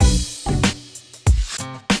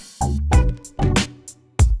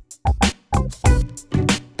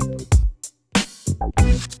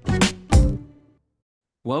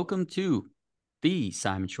welcome to the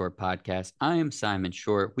Simon Short podcast. I am Simon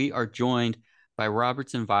Short. We are joined by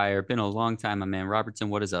Robertson Vire. Been a long time, my man. Robertson,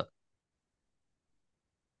 what is up?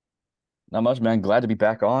 Not much, man. Glad to be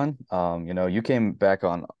back on. You came back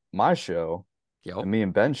on my show Yo, and me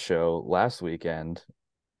and Ben's show last weekend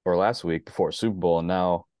or last week before Super Bowl, and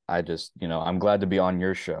now I'm glad to be on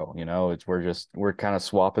your show. We're kind of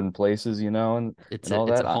swapping places, it's and a all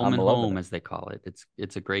it's that. a home I'm and loving home it. as they call it.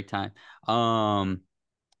 It's a great time. Um,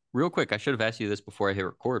 Real quick, I should have asked you this before I hit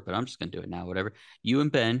record, but I'm just gonna do it now. Whatever. You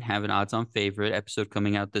and Ben have an odds-on favorite episode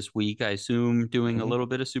coming out this week. I assume doing a Mhm. little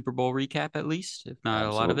bit of Super Bowl recap at least, if not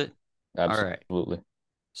a lot of Absolutely. it. All right. Absolutely.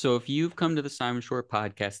 So if you've come to the Simon Short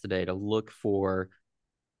podcast today to look for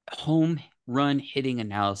home run hitting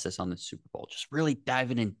analysis on the Super Bowl, just really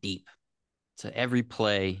diving in deep to every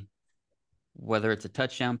play, whether it's a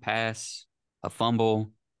touchdown pass, a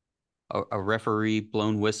fumble, a referee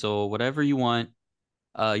blown whistle, whatever you want,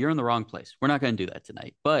 you're in the wrong place. We're not going to do that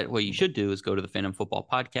tonight. But what you should do is go to the Phantom Football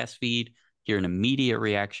podcast feed, hear an immediate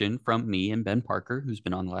reaction from me and Ben Parker, who's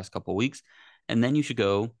been on the last couple of weeks. And then you should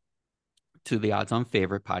go to the odds on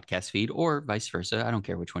favorite podcast feed or vice versa. I don't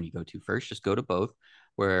care which one you go to first. Just go to both,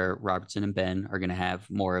 where Robertson and Ben are going to have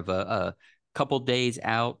more of a couple days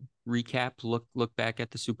out recap, look back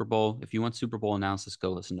at the Super Bowl. If you want Super Bowl analysis,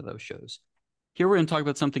 go listen to those shows. Here we're going to talk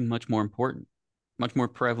about something much more important, much more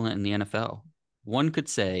prevalent in the NFL. One could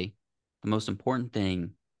say the most important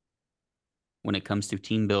thing when it comes to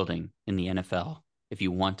team building in the NFL, if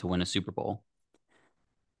you want to win a Super Bowl,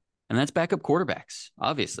 and that's backup quarterbacks,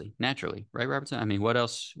 obviously, naturally, right, Robertson? I mean, what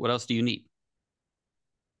else? What else do you need?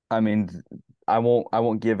 I mean, I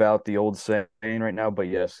won't give out the old saying right now, but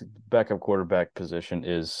yes, backup quarterback position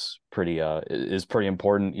is pretty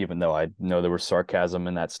important, even though I know there was sarcasm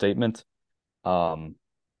in that statement. Um,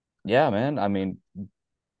 yeah, man. I mean,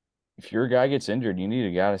 if your guy gets injured, you need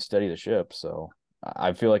a guy to steady the ship. So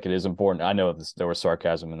I feel like it is important. I know there was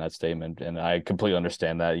sarcasm in that statement, and I completely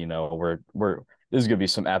understand that. We're this is gonna be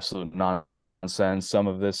some absolute nonsense, some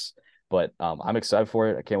of this, but I'm excited for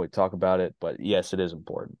it. I can't wait to talk about it. But yes, it is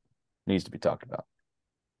important. It needs to be talked about.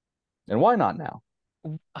 And why not now?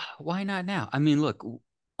 Why not now? I mean, look,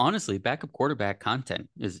 honestly, backup quarterback content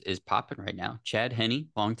is popping right now. Chad Henne,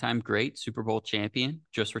 longtime great Super Bowl champion,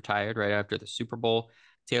 just retired right after the Super Bowl.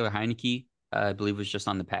 Taylor Heineke, I believe, was just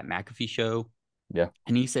on the Pat McAfee show, Yeah.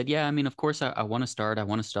 and he said, "Yeah, I mean, of course, I want to start. I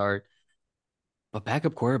want to start." But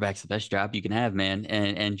backup quarterback's the best job you can have, man.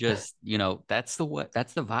 And just, that's the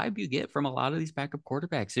vibe you get from a lot of these backup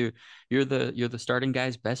quarterbacks. You're the starting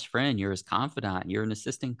guy's best friend. You're his confidant. You're an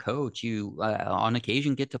assistant coach. You on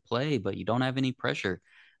occasion get to play, but you don't have any pressure.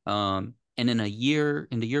 And in the year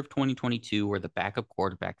of 2022, where the backup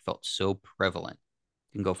quarterback felt so prevalent,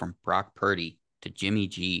 you can go from Brock Purdy to Jimmy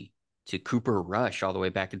G to Cooper Rush all the way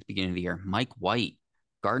back at the beginning of the year, Mike White,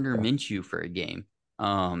 Gardner Yeah. Minshew for a game,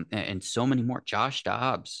 and so many more. Josh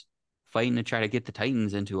Dobbs fighting to try to get the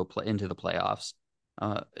Titans into the playoffs.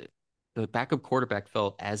 Uh, the backup quarterback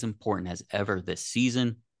felt as important as ever this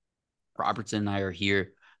season. Robertson and I are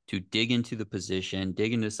here to dig into the position,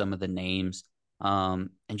 dig into some of the names, and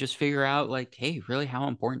just figure out like, hey, really, how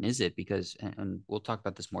important is it? Because, and we'll talk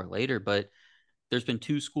about this more later, but there's been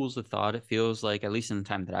two schools of thought. It feels like, at least in the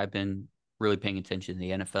time that I've been really paying attention to the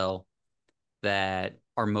NFL, that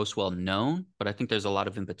are most well known, but I think there's a lot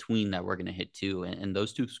of in between that we're going to hit too. And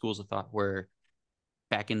those two schools of thought were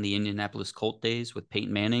back in the Indianapolis Colt days with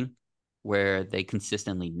Peyton Manning, where they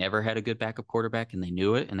consistently never had a good backup quarterback and they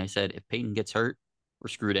knew it. And they said, if Peyton gets hurt, we're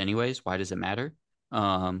screwed anyways. Why does it matter?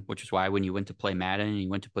 Which is why when you went to play Madden and you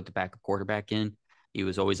went to put the backup quarterback in, he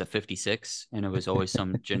was always a 56 and it was always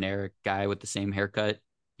some generic guy with the same haircut,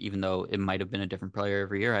 even though it might have been a different player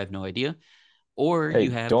every year. I have no idea. Or you Hey,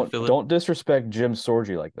 have the don't Philip don't disrespect Jim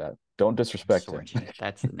Sorgi like that. Don't disrespect him. Sorgi.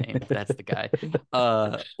 That's the name. That's the guy.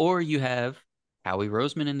 Or you have Howie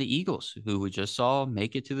Roseman and the Eagles, who we just saw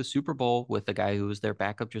make it to the Super Bowl with the guy who was their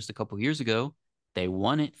backup just a couple years ago. They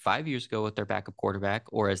won it 5 years ago with their backup quarterback,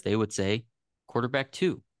 or as they would say, quarterback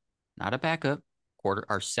two, not a backup,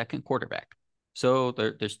 our second quarterback. So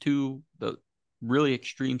there's the really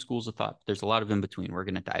extreme schools of thought. There's a lot of in between we're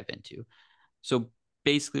going to dive into. So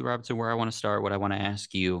basically, Robertson, where I want to start, what I want to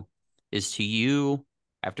ask you is to you,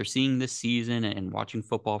 after seeing this season and watching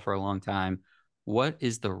football for a long time, what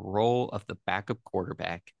is the role of the backup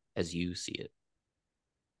quarterback as you see it?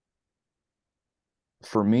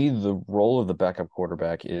 For me, the role of the backup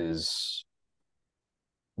quarterback is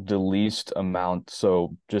the least amount.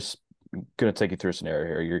 So just gonna take you through a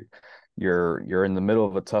scenario here. You're in the middle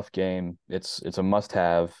of a tough game. It's a must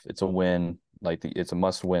have. It's a win. It's a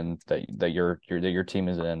must win that your team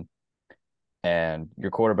is in. and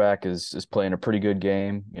your quarterback is playing a pretty good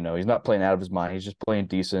game. You know, he's not playing out of his mind. He's just playing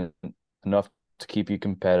decent enough to keep you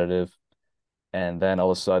competitive. And then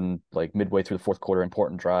all of a sudden, like midway through the fourth quarter,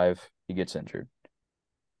 important drive, he gets injured.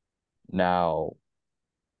 Now,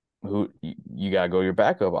 you gotta go your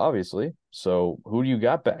backup, obviously. So who do you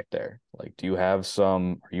got back there? Like, do you have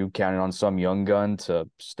some? Are you counting on some young gun to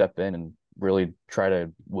step in and really try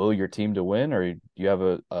to will your team to win, or do you have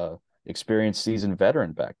a experienced, seasoned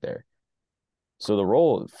veteran back there? So the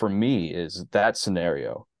role for me is that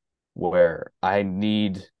scenario where I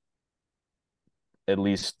need at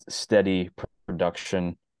least steady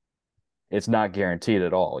production. It's not guaranteed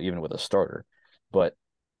at all, even with a starter, but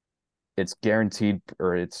it's guaranteed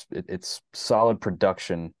or it's solid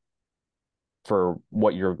production for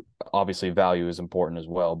what your obviously value is important as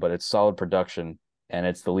well, but it's solid production and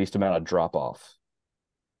it's the least amount of drop off.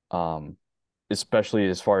 Um, Especially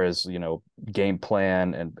as far as, game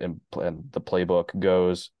plan and the playbook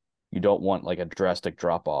goes, you don't want like a drastic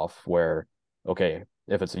drop off where, okay,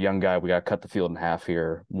 if it's a young guy, we got to cut the field in half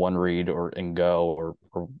here, one read or and go or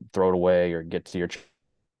throw it away or get to your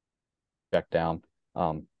check down.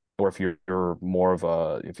 Or if you're more of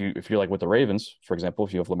a if you're like with the Ravens, for example,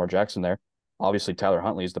 if you have Lamar Jackson there, obviously Tyler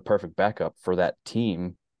Huntley is the perfect backup for that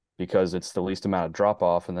team because it's the least amount of drop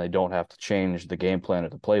off and they don't have to change the game plan or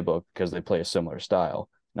the playbook because they play a similar style.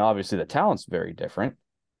 Now, obviously the talent's very different,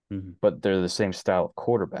 Mhm. but they're the same style of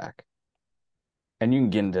quarterback. And you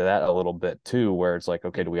can get into that a little bit too, where it's like,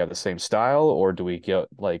 okay, do we have the same style or do we get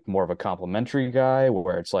like more of a complementary guy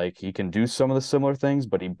where it's like he can do some of the similar things,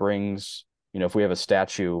 but he brings, if we have a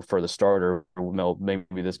statue for the starter,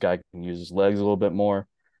 maybe this guy can use his legs a little bit more.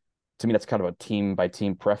 To me, that's kind of a team by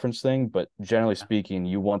team preference thing, but generally speaking,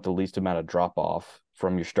 you want the least amount of drop off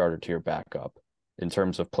from your starter to your backup in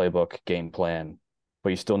terms of playbook, game plan, but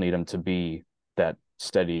you still need him to be that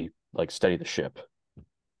steady, like steady the ship.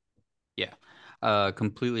 Yeah.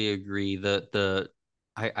 Completely agree.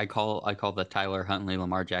 I call the Tyler Huntley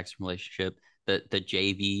Lamar Jackson relationship the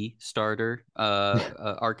JV starter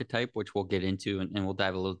archetype, which we'll get into and we'll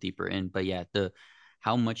dive a little deeper in. But yeah, the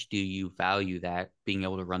how much do you value that being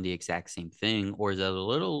able to run the exact same thing, or is that a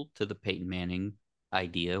little to the Peyton Manning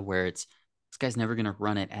idea where it's this guy's never going to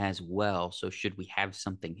run it as well, so should we have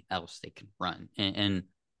something else they can run? And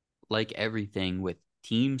like everything with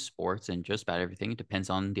team sports and just about everything, it depends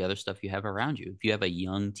on the other stuff you have around you. If you have a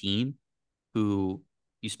young team who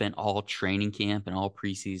you spent all training camp and all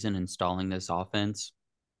preseason installing this offense,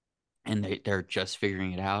 and they're just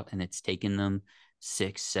figuring it out, and it's taken them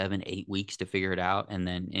 6, 7, 8 weeks to figure it out, and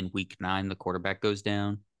then in week 9 the quarterback goes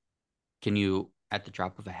down. Can you, at the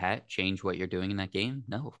drop of a hat, change what you're doing in that game?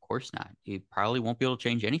 No, of course not. You probably won't be able to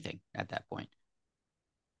change anything at that point.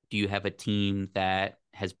 Do you have a team that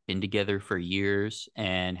has been together for years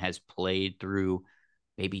and has played through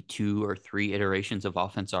maybe 2 or 3 iterations of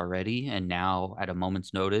offense already, and now at a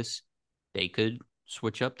moment's notice they could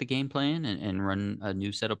switch up the game plan and run a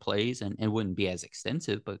new set of plays, and it wouldn't be as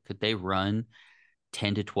extensive, but could they run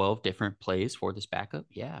 10 to 12 different plays for this backup?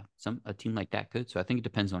 Yeah, some a team like that could. So I think it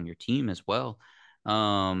depends on your team as well.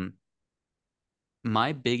 um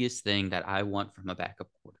my biggest thing that I want from a backup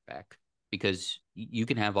quarterback, because you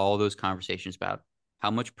can have all those conversations about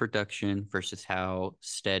how much production versus how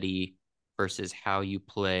steady versus how you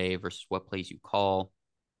play versus what plays you call.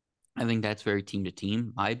 I think that's very team to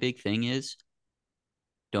team. My big thing is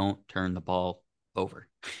don't turn the ball over.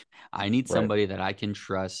 I need Right. somebody that I can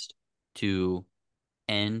trust to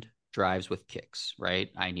end drives with kicks, right?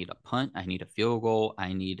 I need a punt, I need a field goal,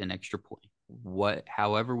 I need an extra point.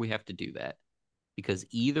 However we have to do that, because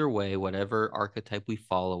either way, whatever archetype we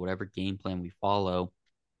follow, whatever game plan we follow,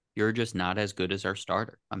 you're just not as good as our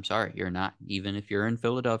starter. I'm sorry, you're not. Even if you're in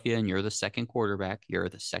Philadelphia and you're the second quarterback, you're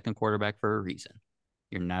the second quarterback for a reason.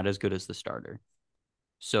 You're not as good as the starter.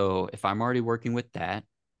 So if I'm already working with that,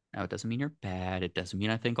 now it doesn't mean you're bad. It doesn't mean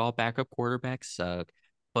I think all backup quarterbacks suck.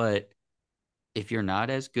 But if you're not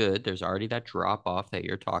as good, there's already that drop off that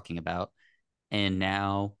you're talking about. And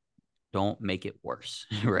now don't make it worse,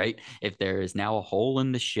 right? If there is now a hole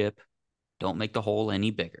in the ship, don't make the hole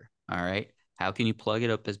any bigger. All right. How can you plug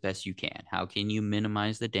it up as best you can? How can you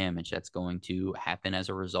minimize the damage that's going to happen as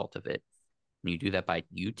a result of it? And you do that by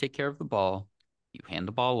you take care of the ball, you hand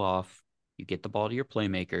the ball off, you get the ball to your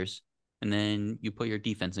playmakers, and then you put your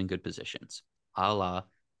defense in good positions, a la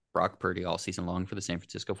Brock Purdy all season long for the San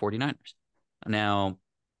Francisco 49ers. Now,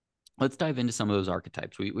 let's dive into some of those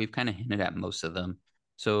archetypes. We've kind of hinted at most of them.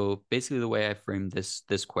 So basically, the way I framed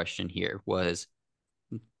this question here was,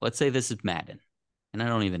 let's say this is Madden, and I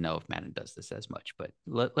don't even know if Madden does this as much, but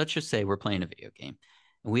let's just say we're playing a video game,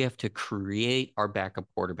 and we have to create our backup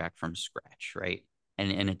quarterback from scratch, right?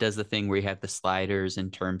 And it does the thing where you have the sliders in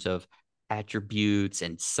terms of attributes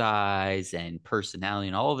and size and personality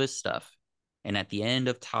and all this stuff. And at the end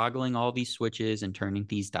of toggling all these switches and turning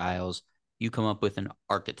these dials, you come up with an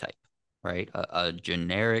archetype, right? A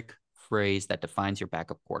generic phrase that defines your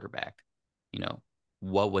backup quarterback. You know,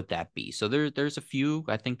 what would that be? So there's a few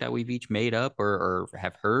I think that we've each made up or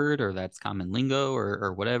have heard or that's common lingo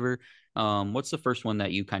or whatever. What's the first one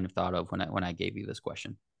that you kind of thought of when I gave you this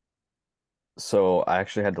question? So I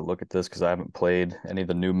actually had to look at this because I haven't played any of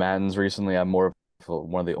the new Maddens recently. I'm more of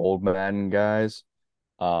one of the old Madden guys.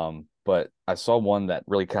 But I saw one that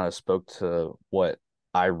really kind of spoke to what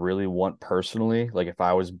I really want personally. Like if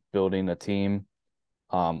I was building a team,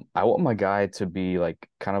 I want my guy to be like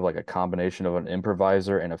kind of like a combination of an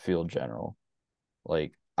improviser and a field general.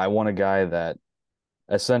 Like I want a guy that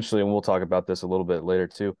essentially, and we'll talk about this a little bit later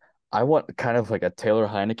too. I want kind of like a Taylor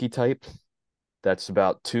Heineke type that's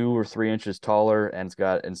about 2 or 3 inches taller and it's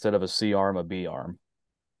got instead of a C arm, a B arm.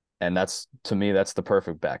 And that's to me, that's the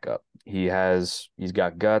perfect backup. He's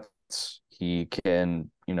got guts. He can,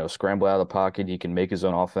 scramble out of the pocket. He can make his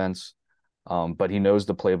own offense. But he knows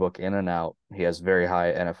the playbook in and out. He has very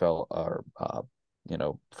high NFL or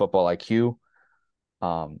football IQ.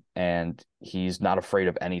 And he's not afraid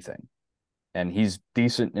of anything. And he's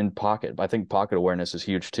decent in pocket. I think pocket awareness is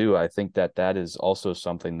huge too. I think that is also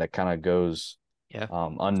something that kind of goes Yeah, that's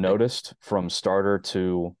big. unnoticed from starter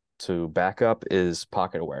to backup is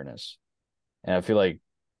pocket awareness. And I feel like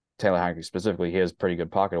Taylor Heineke specifically, he has pretty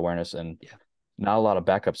good pocket awareness, and Yeah. not a lot of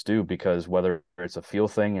backups do because whether it's a feel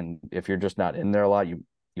thing, and if you're just not in there a lot, you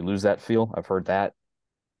lose that feel. I've heard that,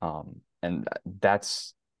 and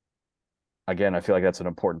that's again, I feel like that's an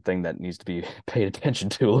important thing that needs to be paid attention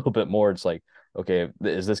to a little bit more. It's like, okay,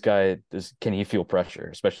 is this guy can he feel pressure,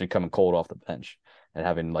 especially coming cold off the bench and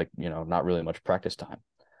having like not really much practice time.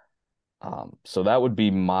 So that would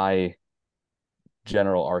be my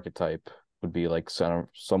general archetype would be like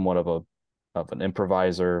somewhat of an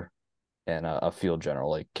improviser and a field general.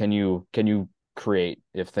 Like, can you create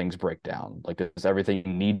if things break down? Like, does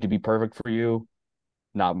everything need to be perfect for you?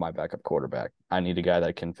 Not my backup quarterback. I need a guy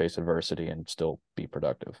that can face adversity and still be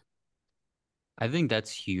productive. I think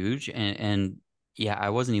that's huge. And yeah, I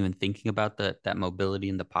wasn't even thinking about that mobility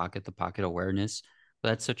in the pocket awareness. But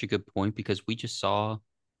that's such a good point because we just saw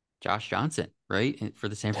Josh Johnson, right? For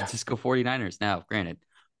the San Yeah. Francisco 49ers. Now, granted,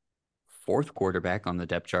 fourth quarterback on the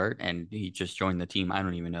depth chart, and he just joined the team, I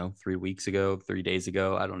don't even know, 3 weeks ago, 3 days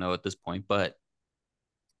ago. I don't know at this point, but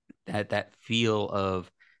that feel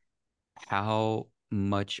of how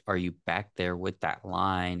much are you back there with that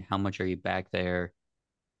line? How much are you back there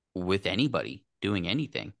with anybody doing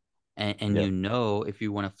anything? And Yep. if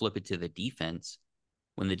you want to flip it to the defense,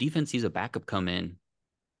 when the defense sees a backup come in,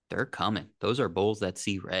 they're coming. Those are bulls that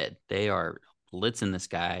see red. They are blitzing this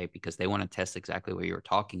guy because they want to test exactly what you were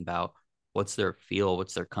talking about. What's their feel?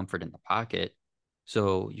 What's their comfort in the pocket?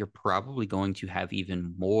 So you're probably going to have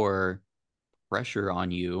even more pressure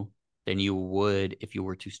on you than you would if you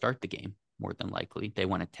were to start the game. More than likely, they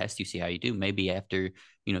want to test you, see how you do. Maybe after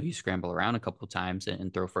you scramble around a couple of times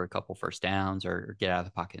and throw for a couple first downs or get out of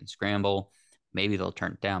the pocket and scramble, maybe they'll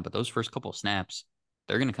turn it down. But those first couple of snaps,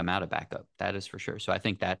 they're going to come out of backup. That is for sure. So I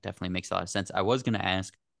think that definitely makes a lot of sense. I was going to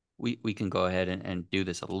ask, we can go ahead and do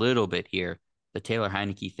this a little bit here, the Taylor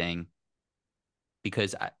Heineke thing,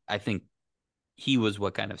 because I think he was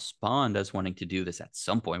what kind of spawned us wanting to do this at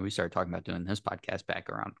some point. We started talking about doing this podcast back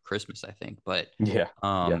around Christmas, I think. But Yeah.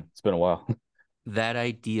 Yeah. um, It's been a while. that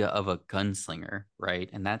idea of a gunslinger, right?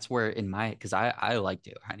 And that's where because I like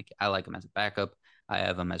Taylor Heineke. I like him as a backup. I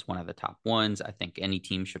have him as one of the top ones. I think any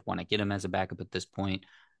team should want to get him as a backup at this point.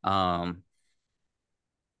 Um,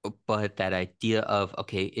 but that idea of,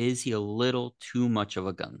 okay, is he a little too much of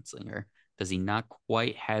a gunslinger? Does he not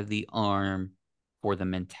quite have the arm for the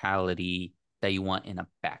mentality that you want in a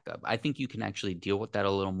backup? I think you can actually deal with that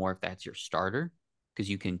a little more if that's your starter, because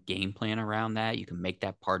you can game plan around that. You can make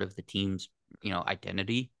that part of the team's,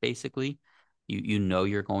 identity, basically. You know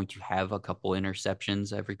you're going to have a couple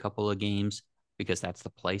interceptions every couple of games because that's the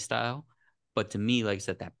play style. But to me, like I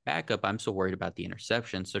said, that backup, I'm so worried about the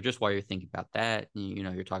interception. So just while you're thinking about that,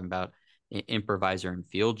 you're talking about improviser and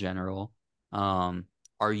field general. Um,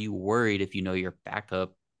 are you worried if your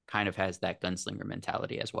backup kind of has that gunslinger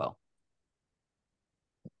mentality as well?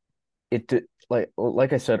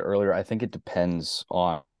 Like I said earlier, I think it depends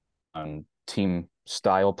on team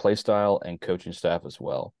style, play style, and coaching staff as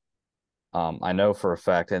well. I know for a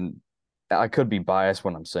fact, and I could be biased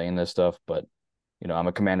when I'm saying this stuff, but I'm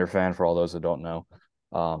a Commander fan for all those that don't know.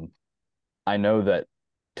 Um, I know that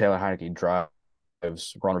Taylor Heineke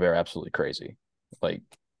Ron Rivera absolutely crazy. Like,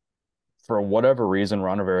 for whatever reason,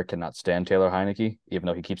 Ron Rivera cannot stand Taylor Heineke, even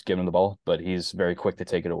though he keeps giving him the ball, but he's very quick to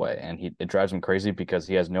take it away. And it drives him crazy because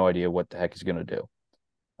he has no idea what the heck he's going to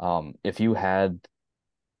do. If you had,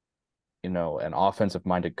 an offensive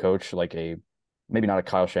minded coach, like maybe not a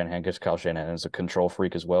Kyle Shanahan, because Kyle Shanahan is a control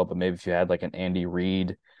freak as well, but maybe if you had like an Andy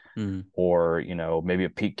Reid Mm-hmm. or, maybe a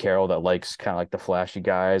Pete Carroll that likes kind of like the flashy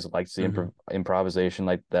guys, likes the Mm-hmm. improvisation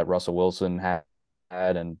like that Russell Wilson had,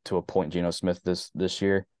 and to a point Geno Smith this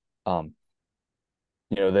year. Um,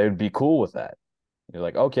 they would be cool with that. You're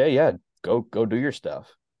like, okay, yeah, go do your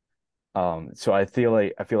stuff. So I feel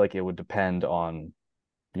like it would depend on,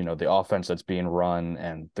 the offense that's being run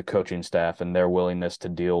and the coaching staff and their willingness to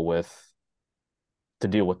deal with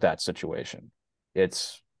that situation.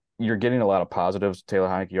 It's You're getting a lot of positives, Taylor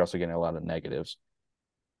Heineke, you're also getting a lot of negatives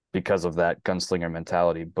because of that gunslinger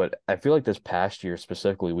mentality. But I feel like this past year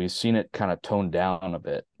specifically, we've seen it kind of toned down a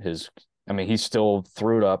bit. He still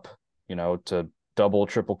threw it up, to double,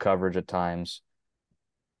 triple coverage at times.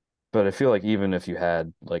 But I feel like even if you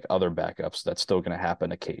had like other backups, that's still going to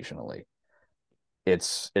happen occasionally.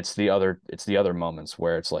 It's the other moments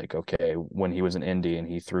where it's like, okay, when he was in Indy and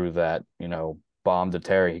he threw that, bomb to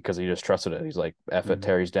Terry because he just trusted it. He's like, F it, Mm-hmm.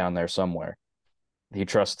 Terry's down there somewhere. He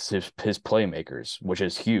trusts his playmakers, which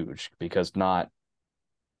is huge because not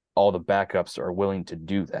all the backups are willing to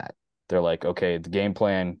do that. They're like, okay, the game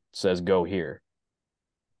plan says go here,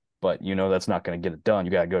 but that's not going to get it done.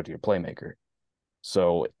 You got to go to your playmaker.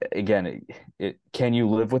 So again, can you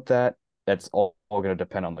live with that? That's all going to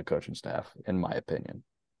depend on the coaching staff, in my opinion.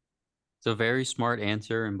 It's a very smart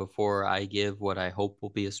answer. And before I give what I hope will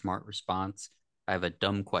be a smart response, I have a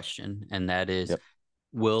dumb question, and that is, Yep.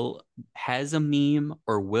 will has a meme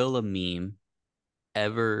or will a meme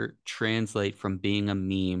ever translate from being a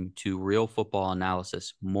meme to real football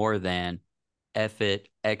analysis more than F it,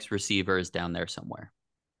 X receiver is down there somewhere?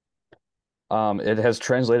 It has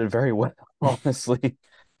translated very well, honestly.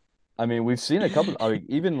 I mean, we've seen a couple. I mean,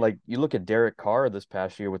 even like you look at Derek Carr this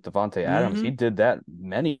past year with Devontae Adams, he Mm-hmm. did that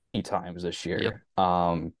many times this Yep. year.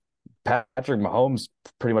 Patrick Mahomes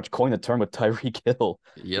pretty much coined the term with Tyreek Hill.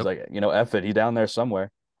 He's Yep. like, F it, he's down there somewhere.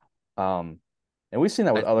 Um, and we've seen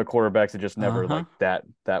that with I, other quarterbacks that just never uh-huh. like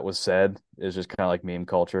that was said. It's just kind of like meme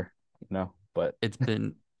culture, But It's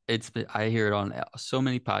been I hear it on so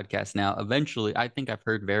many podcasts now. Eventually, I think I've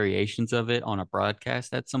heard variations of it on a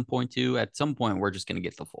broadcast at some point too. At some point, we're just going to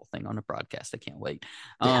get the full thing on a broadcast. I can't wait.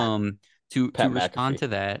 yeah, To Pat respond McAfee. to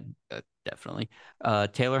that, definitely.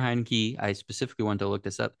 Taylor Heineke, I specifically wanted to look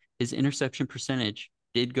this up. His interception percentage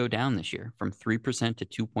did go down this year from 3% to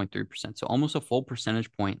 2.3%. So almost a full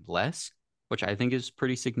percentage point less, which I think is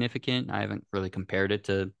pretty significant. I haven't really compared it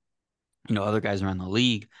to, other guys around the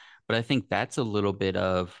league, but I think that's a little bit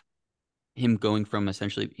of him going from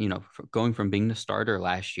essentially, going from being the starter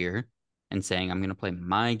last year and saying, I'm going to play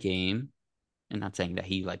my game, and not saying that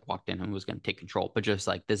he like walked in and was going to take control, but just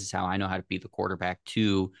like, this is how I know how to be the quarterback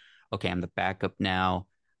to, okay, I'm the backup now.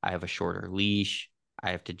 I have a shorter leash.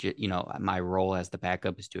 I have to, my role as the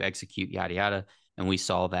backup is to execute, yada, yada. And we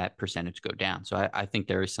saw that percentage go down. So I think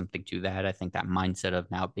there is something to that. I think that mindset of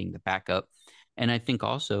now being the backup. And I think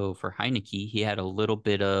also for Heineke, he had a little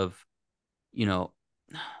bit of, you know,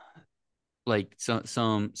 like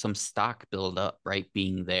some stock build up, right?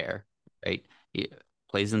 Being there, right? He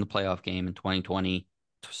plays in the playoff game in 2020,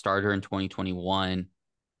 starter in 2021.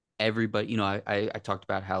 Everybody, I talked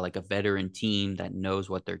about how like a veteran team that knows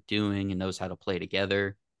what they're doing and knows how to play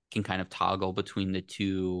together can kind of toggle between the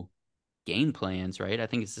two game plans, right? I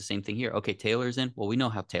think it's the same thing here. Okay, Taylor's in. Well, we know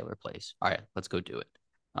how Taylor plays. All right, let's go do it.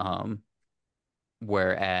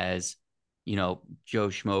 Whereas, Joe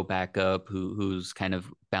Schmo backup who's kind of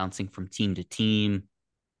bouncing from team to team,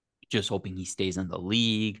 just hoping he stays in the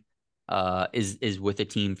league, is with a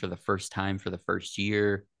team for the first time for the first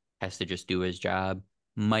year, has to just do his job,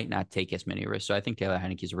 might not take as many risks. So I think Taylor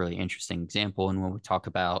Heineke is a really interesting example. And when we talk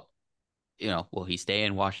about, will he stay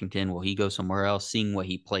in Washington? Will he go somewhere else? Seeing what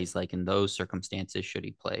he plays like in those circumstances, should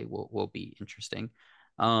he play, will be interesting.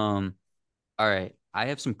 All right. I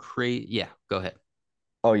have some crazy. Yeah, go ahead.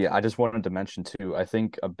 Oh yeah, I just wanted to mention too. I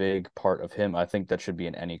think a big part of him, I think that should be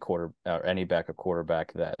in any quarter or any backup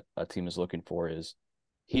quarterback that a team is looking for is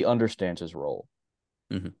he understands his role.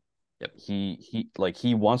 Mm-hmm. Yep.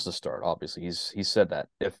 He wants to start, obviously. He said that.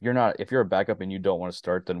 If you're a backup and you don't want to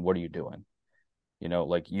start, then what are you doing?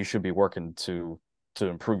 Like you should be working to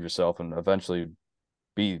improve yourself and eventually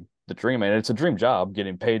be the dream. And it's a dream job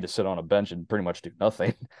getting paid to sit on a bench and pretty much do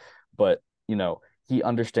nothing. But, he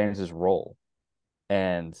understands his role.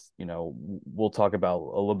 And, we'll talk about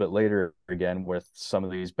a little bit later again with some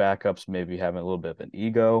of these backups maybe having a little bit of an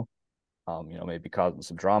ego, maybe causing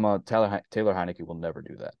some drama. Taylor Heineke will never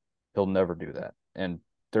do that. He'll never do that. And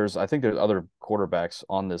I think there's other quarterbacks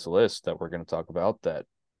on this list that we're going to talk about that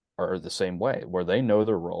are the same way, where they know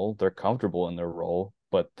their role, they're comfortable in their role,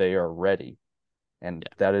 but they are ready. And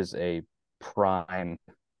Yeah. that is a prime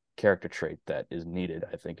character trait that is needed,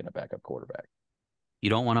 I think, in a backup quarterback. You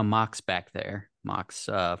don't want a Mox back there. Mox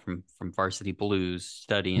from Varsity Blues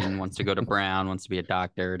studying, wants to go to Brown, wants to be a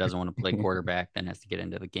doctor, doesn't want to play quarterback, then has to get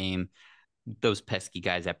into the game. Those pesky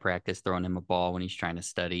guys at practice throwing him a ball when he's trying to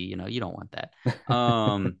study, you don't want that.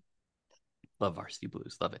 Love Varsity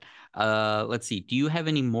Blues, love it. Let's see. Do you have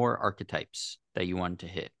any more archetypes that you wanted to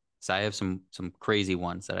hit? So I have some crazy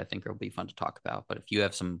ones that I think will be fun to talk about. But if you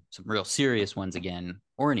have some real serious ones again,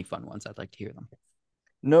 or any fun ones, I'd like to hear them.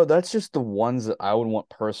 No, that's just the ones that I would want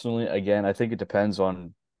personally. Again, I think it depends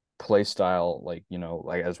on play style, like,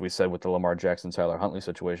 like as we said with the Lamar Jackson, Tyler Huntley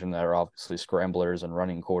situation, that are obviously scramblers and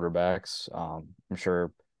running quarterbacks. I'm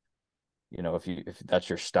sure, if that's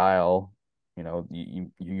your style,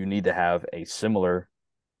 you need to have a similar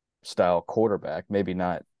style quarterback. Maybe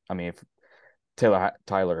not. I mean, if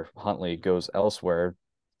Tyler Huntley goes elsewhere,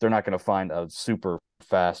 they're not going to find a super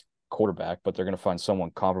fast quarterback, but they're going to find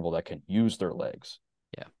someone comparable that can use their legs.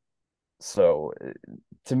 Yeah. So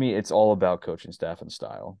to me, it's all about coaching staff and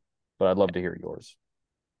style. But I'd love to hear yours.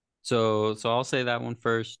 So I'll say that one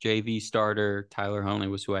first. JV starter Tyler Huntley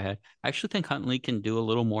was who I had. I actually think Huntley can do a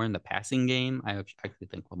little more in the passing game. I actually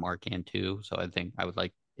think Lamar can too. So I think I would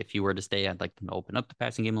like if you were to stay, I'd like them to open up the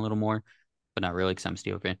passing game a little more, but not really because I'm a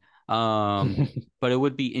Steelers fan. But it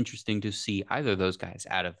would be interesting to see either of those guys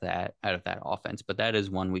out of that offense. But that is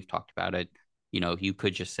one we've talked about it. You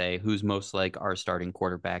could just say who's most like our starting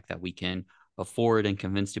quarterback that we can afford and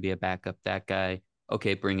convince to be a backup. That guy,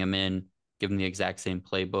 okay, bring him in, give him the exact same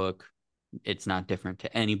playbook. It's not different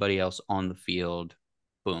to anybody else on the field.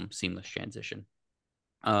 Boom, seamless transition.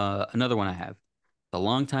 Another one I have the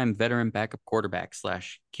longtime veteran backup quarterback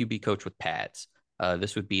slash QB coach with pads.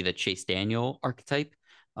 This would be the Chase Daniel archetype.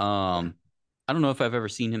 I don't know if I've ever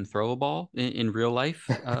seen him throw a ball in real life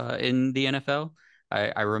in the NFL.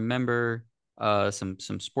 I remember some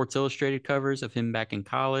Sports Illustrated covers of him back in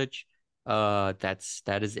college.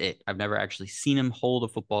 That is it. I've never actually seen him hold a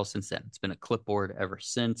football since then. It's been a clipboard ever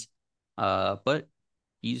since. But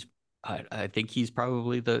he's I think he's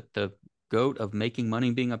probably the goat of making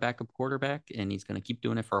money being a backup quarterback, and he's going to keep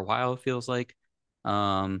doing it for a while. It feels like.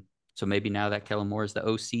 So maybe now that Kellen Moore is the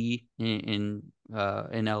OC in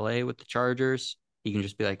LA with the Chargers, he can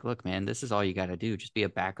just be like, "Look, man, this is all you got to do. Just be a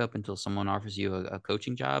backup until someone offers you a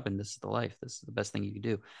coaching job, and this is the life. This is the best thing you can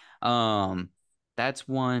do." That's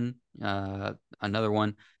one. Another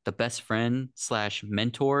one, the best friend slash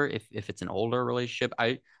mentor, if it's an older relationship.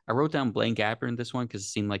 I wrote down Blaine Gabbert in this one because it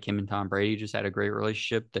seemed like him and Tom Brady just had a great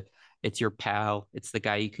relationship. It's your pal. It's the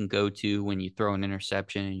guy you can go to when you throw an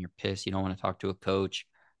interception and you're pissed. You don't want to talk to a coach.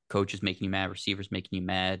 Coach is making you mad. Receiver's making you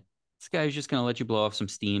mad. This guy's just going to let you blow off some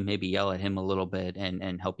steam, maybe yell at him a little bit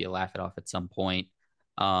and help you laugh it off at some point.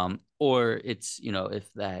 Or it's,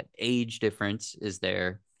 if that age difference is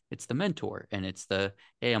there, it's the mentor and it's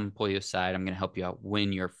hey, I'm going to pull you aside. I'm going to help you out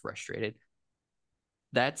when you're frustrated.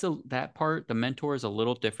 That part, the mentor is a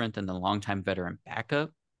little different than the longtime veteran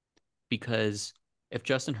backup because if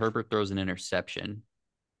Justin Herbert throws an interception,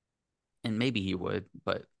 and maybe he would,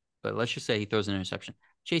 but let's just say he throws an interception.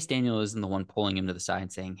 Chase Daniel isn't the one pulling him to the side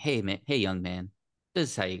and saying, "Hey man, hey young man,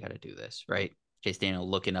 this is how you got to do this," right? Chase Daniel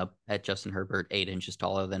looking up at Justin Herbert, 8 inches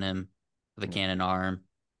taller than him, with a cannon arm.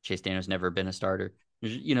 Chase Daniel's never been a starter.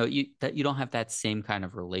 You don't have that same kind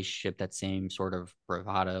of relationship, that same sort of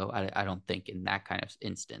bravado. I don't think in that kind of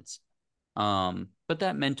instance. But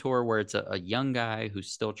that mentor where it's a young guy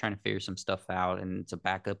who's still trying to figure some stuff out, and it's a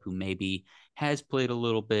backup who maybe has played a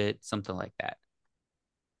little bit, something like that.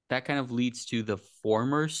 That kind of leads to the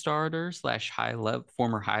former starter slash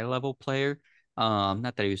former high level player.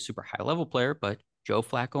 Not that he was super high level player, but Joe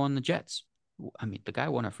Flacco on the Jets. I mean, the guy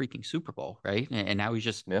won a freaking Super Bowl, right? And now he's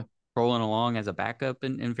just Yeah. rolling along as a backup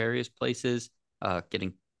in various places,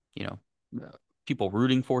 getting, you know, people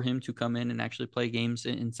rooting for him to come in and actually play games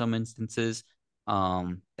in some instances.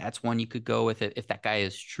 That's one you could go with it if that guy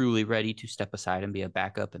is truly ready to step aside and be a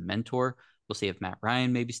backup and mentor. We'll see if Matt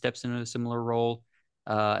Ryan maybe steps into a similar role.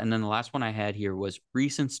 And then the last one I had here was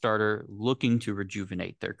recent starter looking to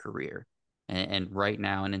rejuvenate their career. And right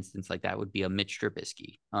now, an instance like that would be a Mitch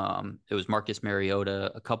Trubisky. It was Marcus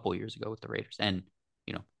Mariota a couple years ago with the Raiders, and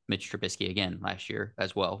Mitch Trubisky again last year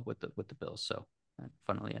as well with the Bills. So,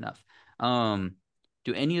 funnily enough,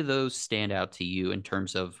 Do any of those stand out to you in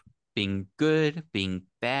terms of being good, being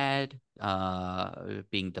bad,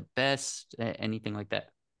 being the best, anything like that?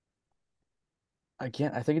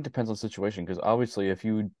 Again, I think it depends on the situation because obviously if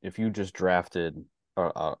you just drafted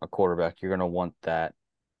a quarterback, you're gonna want that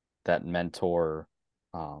mentor,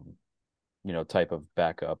 um, type of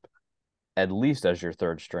backup at least as your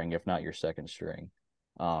third string, if not your second string.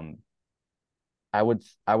 Um, I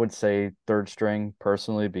would say third string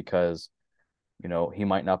personally because he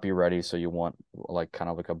might not be ready, so you want like kind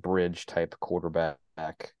of like a bridge type quarterback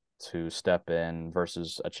to step in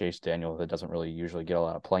versus a Chase Daniel that doesn't really usually get a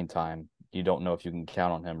lot of playing time. You don't know if you can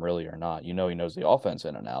count on him really or not. You know he knows the offense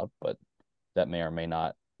in and out, but that may or may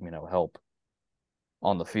not, help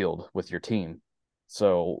on the field with your team.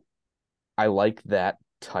 So I like that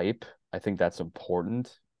type. I think that's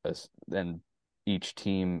important. And each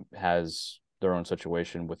team has their own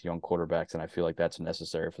situation with young quarterbacks, and I feel like that's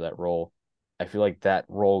necessary for that role. I feel like that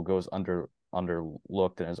role goes underlooked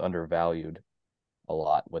and is undervalued a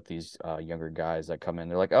lot with these younger guys that come in.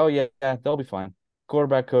 They're like, oh yeah, they'll be fine.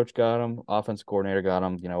 Quarterback coach got them, offense coordinator got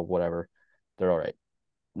them, whatever. They're all right.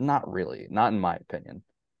 Not really, not in my opinion.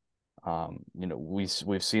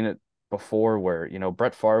 We've seen it before where,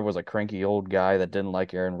 Brett Favre was a cranky old guy that didn't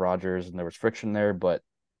like Aaron Rodgers and there was friction there, but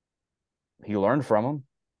he learned from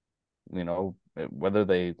him, whether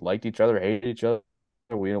they liked each other, hated each other,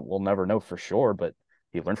 we'll never know for sure, but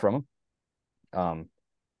he learned from him. Um,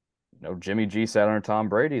 Jimmy G sat under Tom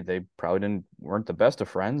Brady. They probably weren't the best of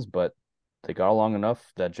friends, but they got along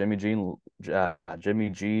enough that Jimmy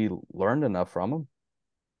G learned enough from him.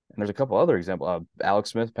 And there's a couple other examples. Alex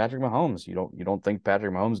Smith, Patrick Mahomes. You don't think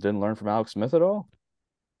Patrick Mahomes didn't learn from Alex Smith at all?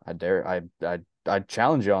 I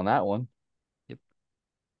challenge you on that one. Yep.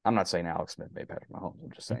 I'm not saying Alex Smith made Patrick Mahomes.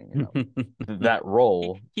 I'm just saying, that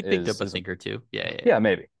role He picked up a is a thing or two. Yeah, yeah, yeah,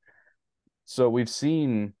 maybe. So we've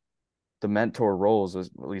seen the mentor roles, at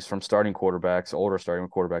least from starting quarterbacks, older starting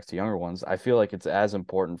quarterbacks to younger ones. I feel like it's as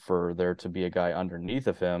important for there to be a guy underneath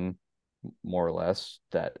of him, more or less,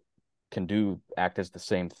 that can act as the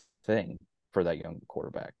same thing for that young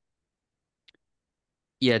quarterback.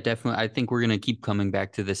 yeah, definitely. I think we're gonna keep coming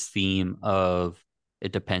back to this theme of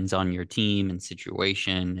it depends on your team and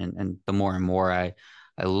situation, and the more and more I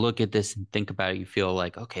look at this and think about it, you feel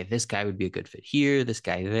like, okay, this guy would be a good fit here, this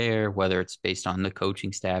guy there, whether it's based on the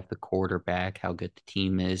coaching staff, the quarterback, how good the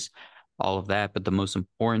team is, all of that. But the most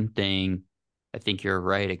important thing, I think you're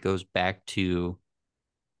right, it goes back to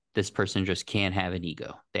this person just can't have an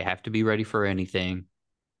ego. They have to be ready for anything,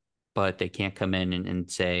 but they can't come in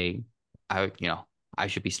and say, I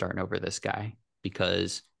should be starting over this guy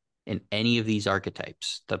because in any of these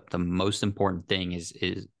archetypes, the most important thing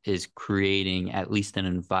is creating at least an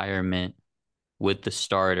environment with the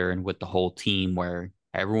starter and with the whole team where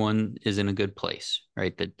everyone is in a good place,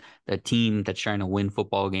 right? That team that's trying to win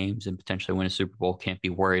football games and potentially win a Super Bowl can't be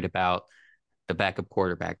worried about the backup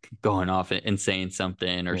quarterback going off and saying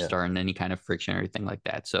something or Yeah. starting any kind of friction or anything like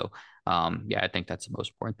that. So, yeah, I think that's the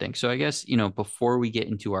most important thing. So, I guess, before we get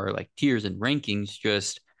into our like tiers and rankings,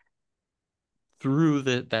 just through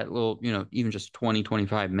that little, even just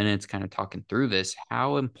 20-25 minutes kind of talking through this,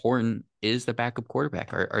 how important is the backup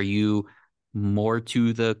quarterback? Are you more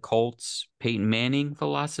to the Colts Peyton Manning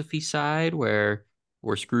philosophy side where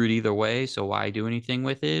we're screwed either way, so why do anything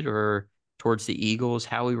with it? Or towards the Eagles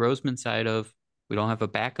Howie Roseman side of we don't have a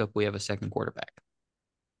backup, we have a second quarterback?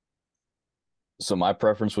 So my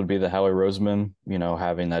preference would be the Howie Roseman,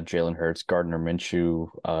 having that Jalen Hurts, Gardner Minshew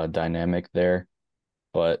dynamic there.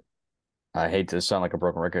 But I hate to sound like a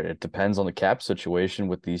broken record. It depends on the cap situation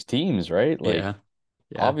with these teams, right? Like Yeah. Yeah. Do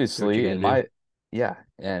what you obviously got to do. yeah,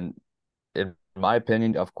 and in my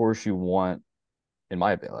opinion, of course you want in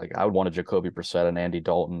my like I would want a Jacoby Brissett and Andy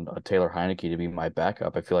Dalton, a Taylor Heineke to be my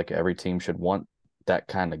backup. I feel like every team should want that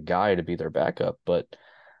kind of guy to be their backup, but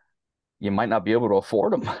you might not be able to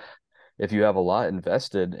afford them if you have a lot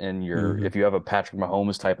invested in Hmm. if you have a Patrick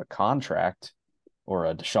Mahomes type of contract or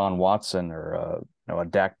a Deshaun Watson or a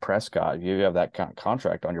Dak Prescott. If you have that kind of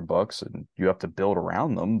contract on your books and you have to build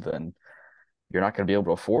around them, then you're not going to be able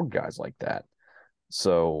to afford guys like that.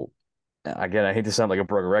 So again, I hate to sound like a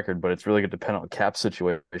broken record, but it's really going to depend on the cap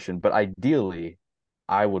situation. But ideally,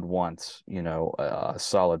 I would want, a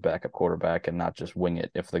solid backup quarterback and not just wing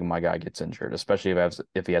it if my guy gets injured, especially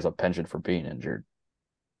if he has a penchant for being injured.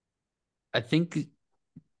 I think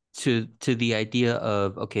to the idea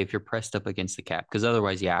of okay, if you're pressed up against the cap, because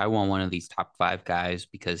otherwise, yeah, I want one of these top five guys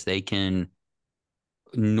because they can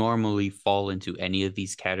normally fall into any of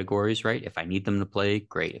these categories, right? If I need them to play,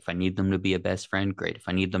 great. If I need them to be a best friend, great. If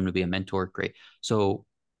I need them to be a mentor, great. So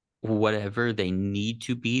whatever they need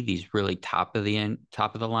to be. These really top of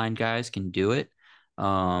the line guys can do it.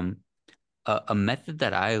 Um, a method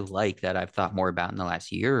that I like that I've thought more about in the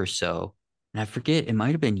last year or so, and I forget, it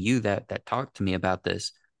might have been you that talked to me about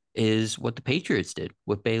this, is what the Patriots did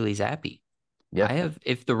with Bailey Zappi. Yeah.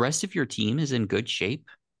 If the rest of your team is in good shape,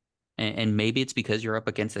 and maybe it's because you're up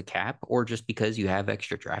against the cap or just because you have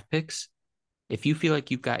extra draft picks, if you feel like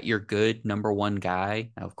you've got your good number one guy,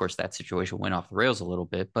 now of course that situation went off the rails a little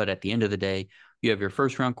bit, but at the end of the day, you have your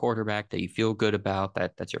first round quarterback that you feel good about,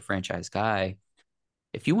 that's your franchise guy.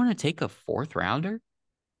 If you want to take a fourth rounder,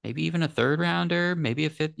 maybe even a third rounder, maybe a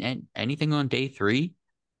fifth, and anything on day three,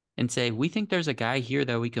 and say, we think there's a guy here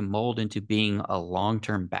that we can mold into being a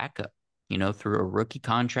long-term backup, through a rookie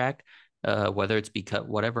contract, whether it's because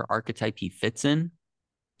whatever archetype he fits in,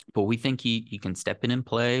 but we think he can step in and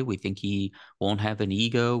play. We think he won't have an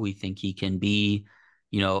ego. We think he can be,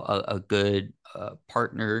 a good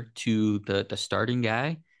partner to the starting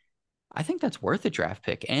guy. I think that's worth a draft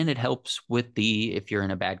pick, and it helps with the if you're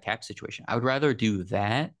in a bad cap situation. I would rather do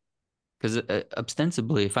that because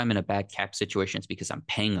ostensibly, if I'm in a bad cap situation, it's because I'm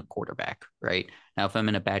paying a quarterback, right? Now, if I'm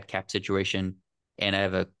in a bad cap situation and I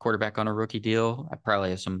have a quarterback on a rookie deal, I probably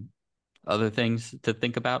have some other things to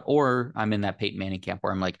think about. Or I'm in that Peyton Manning camp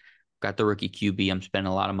where I'm like, got the rookie QB. I'm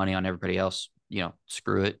spending a lot of money on everybody else.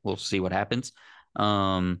 Screw it. We'll see what happens.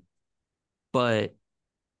 But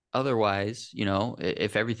otherwise,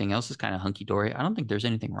 if everything else is kind of hunky dory, I don't think there's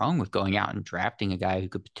anything wrong with going out and drafting a guy who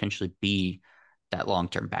could potentially be that long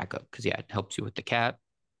term backup. Because yeah, it helps you with the cap,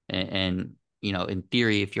 and in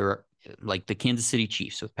theory, if you're like the Kansas City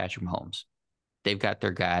Chiefs with Patrick Mahomes, they've got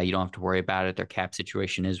their guy. You don't have to worry about it. Their cap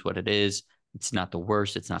situation is what it is. It's not the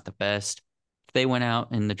worst. It's not the best. If they went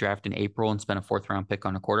out in the draft in April and spent a fourth round pick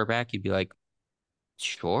on a quarterback, you'd be like,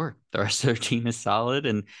 sure, the rest of their team is solid,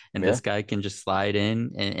 and Yeah. this guy can just slide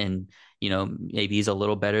in and maybe he's a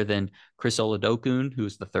little better than Chris Oladokun,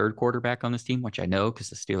 who's the third quarterback on this team, which I know because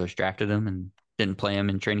the Steelers drafted him and didn't play him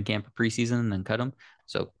in training camp or preseason and then cut him.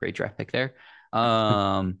 So great draft pick there.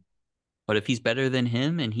 But if he's better than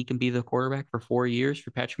him and he can be the quarterback for 4 years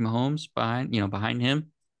for Patrick Mahomes behind him,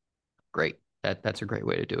 great. That's a great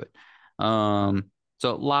way to do it. So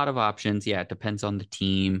a lot of options. Yeah, it depends on the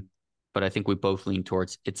team, but I think we both lean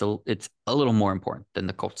towards it's a little more important than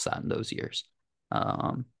the Colts side in those years.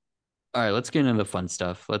 All right, let's get into the fun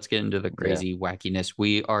stuff. Let's get into the Yeah. crazy wackiness.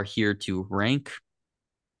 We are here to rank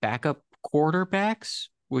backup quarterbacks,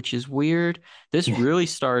 which is weird. This really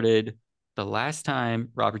started the last time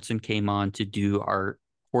Robertson came on to do our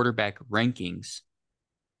quarterback rankings.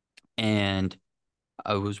 And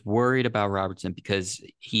I was worried about Robertson because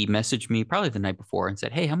he messaged me probably the night before and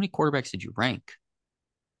said, "Hey, how many quarterbacks did you rank?"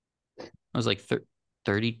 I was like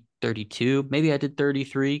 30, 32. Maybe I did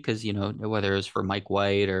 33 because, whether it was for Mike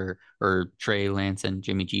White or Trey Lance and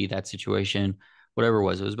Jimmy G, that situation, whatever it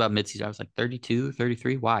was about midseason. I was like 32,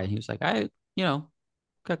 33. Why? And he was like, you know,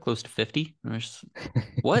 got close to 50. And I was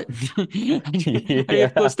what? How do you get Yeah.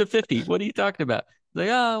 close to 50? What are you talking about? Like,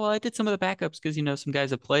 oh, well, I did some of the backups because, some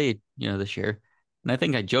guys have played, this year. And I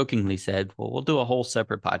think I jokingly said, well, we'll do a whole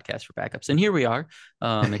separate podcast for backups. And here we are.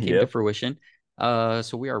 It came to Yep. fruition.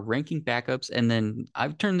 So we are ranking backups. And then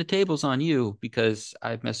I've turned the tables on you because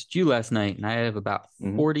I messaged you last night and I have about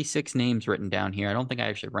Hmm. 46 names written down here. I don't think I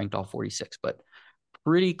actually ranked all 46, but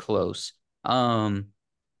pretty close. Um,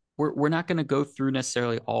 we're not going to go through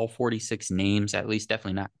necessarily all 46 names, at least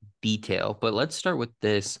definitely not detail. But let's start with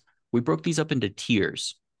this. We broke these up into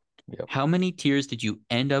tiers. Yep. How many tiers did you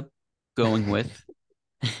end up going with?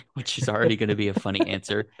 Which is already going to be a funny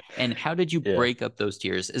answer. And how did you Yeah. break up those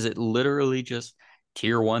tiers? Is it literally just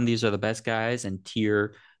tier one, these are the best guys, and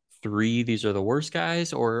tier three, these are the worst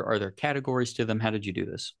guys, or are there categories to them? How did you do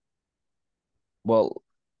this? Well,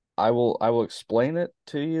 I will explain it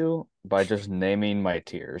to you by just naming my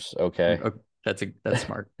tiers, okay? Oh, that's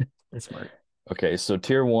smart. That's smart. Okay, so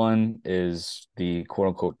tier one is the quote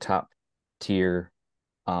unquote top tier.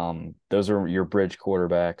 Those are your bridge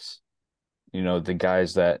quarterbacks, the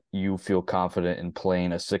guys that you feel confident in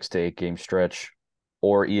playing a 6 to 8 game stretch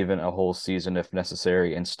or even a whole season if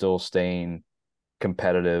necessary and still staying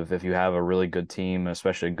competitive. If you have a really good team,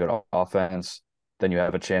 especially a good offense, then you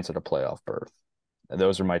have a chance at a playoff berth.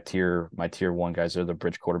 Those are my tier one guys. They're the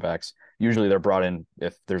bridge quarterbacks. Usually they're brought in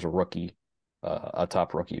if there's a rookie, a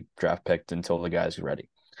top rookie draft picked until the guy's ready.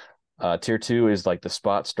 Tier two is like the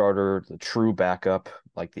spot starter, the true backup,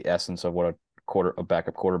 like the essence of what a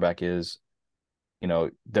backup quarterback is.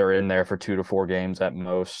 They're in there for 2 to 4 games at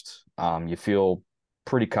most. You feel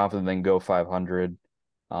pretty confident they can go 500,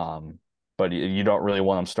 but you don't really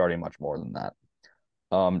want them starting much more than that.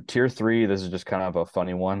 Tier three, this is just kind of a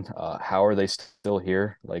funny one. How are they still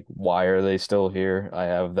here? Like, why are they still here? I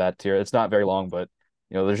have that tier. It's not very long, but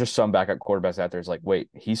there's just some backup quarterbacks out there. It's like, wait,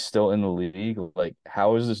 he's still in the league. Like,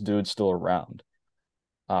 how is this dude still around?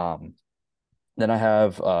 Um, then I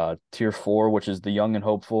have tier four, which is the young and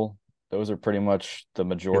hopeful. Those are pretty much the Yep.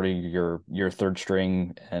 majority your third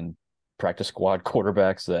string and practice squad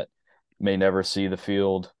quarterbacks that may never see the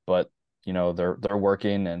field, but they're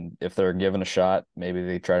working, and if they're given a shot, maybe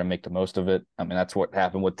they try to make the most of it. I mean, that's what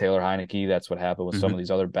happened with Taylor Heineke. That's what happened with some of Hmm.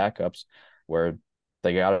 these other backups where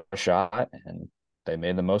they got a shot and they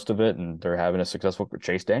made the most of it, and they're having a successful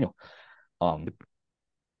Chase Daniel. Um,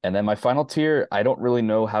 and then my final tier, I don't really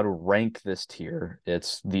know how to rank this tier.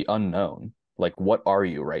 It's the unknown. Like, what are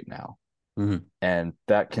you right now? Hmm. And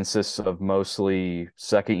that consists of mostly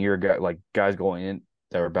second year like guys going in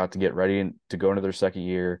that are about to get ready to go into their second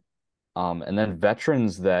year. And then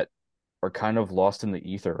veterans that are kind of lost in the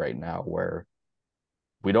ether right now, where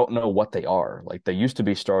we don't know what they are. Like, they used to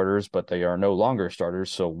be starters, but they are no longer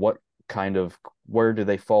starters. So where do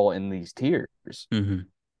they fall in these tiers? Hmm.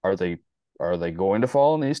 Are they are they going to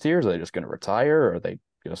fall in these tiers? Are they just going to retire? Are they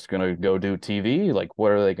just going to go do TV? Like,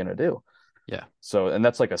 what are they going to do? Yeah. So, and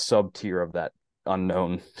that's like a sub tier of that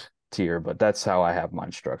unknown tier, but that's how I have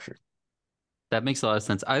mine structured. That makes a lot of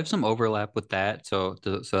sense. I have some overlap with that, so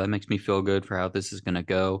that makes me feel good for how this is going to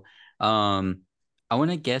go. Um, I want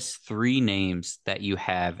to guess three names that you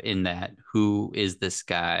have in that. Who is this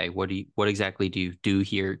guy? What exactly do you do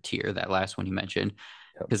here, tier? That last one you mentioned,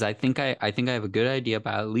 Yep. because I think I have a good idea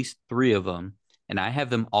about at least three of them, and I have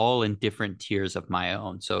them all in different tiers of my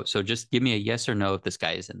own. So just give me a yes or no if this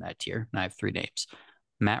guy is in that tier. And I have three names.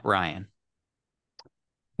 Matt Ryan.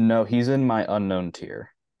 No, he's in my unknown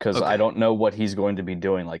tier because I Okay. don't know what he's going to be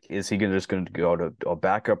doing. Like, is he just going to go to a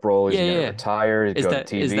backup role? Is Yeah, he going yeah, to yeah. retire? Is Go to that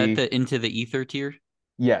TV? the into the ether tier?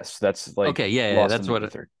 Yes, that's like Okay, yeah, yeah, lost in that's the what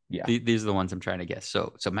ether. Yeah, these are the ones I'm trying to guess.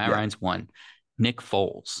 So Matt yeah, Ryan's one. Nick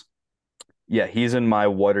Foles. yeah. He's in my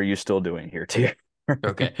what are you still doing here tier.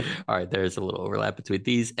 Okay. All right, there's a little overlap between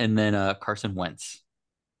these. And then Carson Wentz.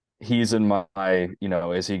 He's in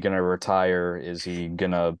is he going to retire? Is he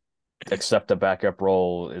going to accept a backup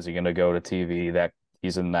role? Is he going to go to TV? That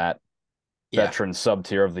he's in that Yeah. veteran sub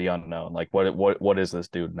tier of the unknown. Like, what is this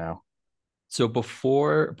dude now? So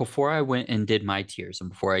before I went and did my tiers and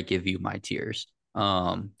before I give you my tiers,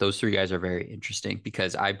 those three guys are very interesting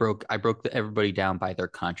because I broke everybody down by their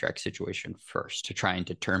contract situation first to try and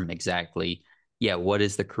determine exactly, yeah, what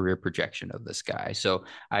is the career projection of this guy. So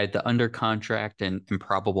I had the under contract and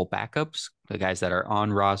improbable backups, the guys that are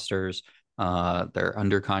on rosters, they're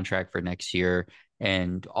under contract for next year,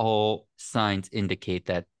 and all signs indicate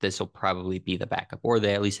that this will probably be the backup, or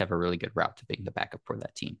they at least have a really good route to being the backup for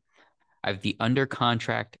that team. I have the under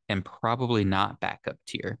contract and probably not backup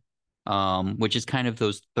tier, which is kind of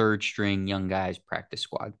those third string young guys practice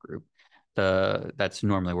squad group. That's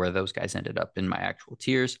normally where those guys ended up in my actual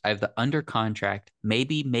tiers. I have the under contract,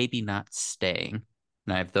 maybe not staying,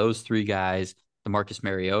 and I have those three guys. The Marcus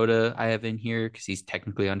Mariota I have in here because he's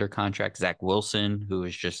technically under contract. Zach Wilson, who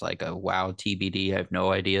is just like a wow TBD. I have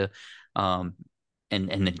no idea. Um, and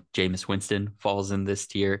then Jameis Winston falls in this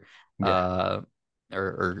tier. Yeah, Uh,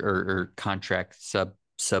 or contract sub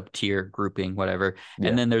tier grouping, whatever. And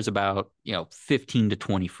yeah, then there's about 15 to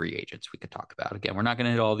 20 free agents we could talk about. Again, we're not going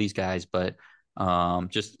to hit all these guys, but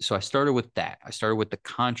just so I started with that. I started with the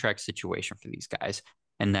contract situation for these guys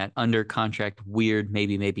and that under contract weird,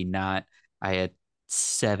 maybe not. I had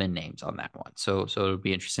seven names on that one. So it'll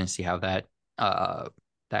be interesting to see how uh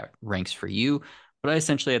that ranks for you. But I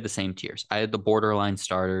essentially had the same tiers. I had the borderline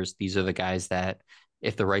starters. These are the guys that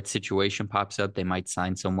if the right situation pops up, they might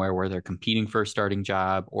sign somewhere where they're competing for a starting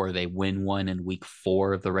job or they win one in week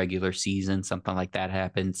 4 of the regular season, something like that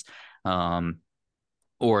happens. Um,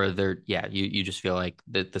 or they're, yeah, you just feel like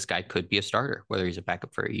that this guy could be a starter, whether he's a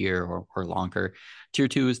backup for a year or longer. Tier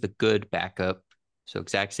two is the good backup. So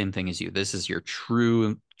exact same thing as you. This is your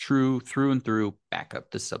true through and through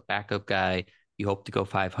backup. This is a backup guy. You hope to go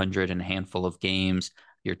 500 in a handful of games.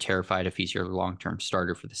 You're terrified if he's your long-term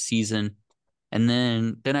starter for the season. And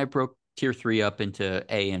then I broke tier three up into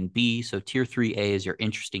A and B. So tier 3A is your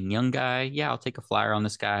interesting young guy. Yeah, I'll take a flyer on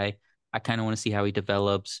this guy. I kind of want to see how he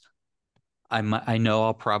develops. I know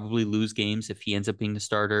I'll probably lose games if he ends up being the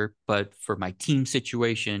starter, but for my team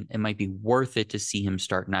situation, it might be worth it to see him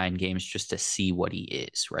start 9 games just to see what he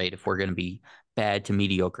is, right? If we're going to be bad to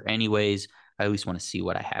mediocre anyways, I at least want to see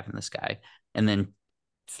what I have in this guy. And then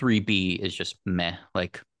 3B is just meh.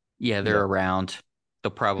 Like, yeah, they're yeah. around.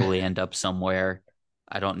 They'll probably end up somewhere.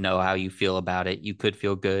 I don't know how you feel about it. You could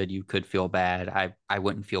feel good. You could feel bad. I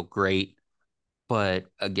wouldn't feel great, But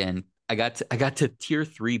again, I got to tier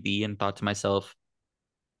 3B and thought to myself,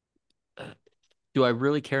 uh, do I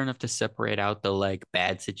really care enough to separate out the like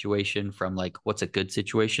bad situation from like what's a good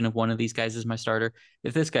situation of one of these guys as my starter?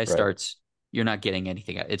 If this guy Right. starts, you're not getting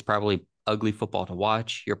anything. It's probably ugly football to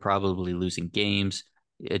watch. You're probably losing games.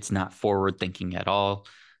 It's not forward thinking at all.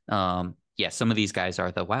 Yeah, some of these guys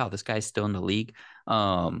are the wow, this guy's still in the league.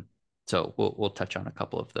 So we'll touch on a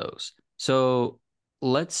couple of those. So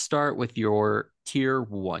let's start with your tier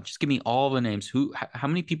one. Just give me all the names. How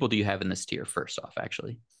many people do you have in this tier first off,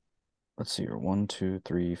 actually? Let's see here. One, two,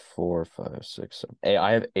 three, four, five, six, seven. Hey,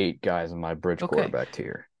 I have 8 guys in my bridge Okay. quarterback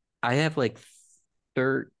tier. I have like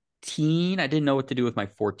 13. I didn't know what to do with my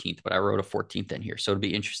 14th, but I wrote a 14th in here. So it'll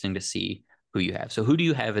be interesting to see who you have. So who do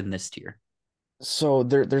you have in this tier? So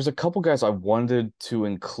there's a couple guys I wanted to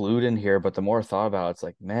include in here, but the more I thought about it, it's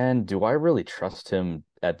like, man, do I really trust him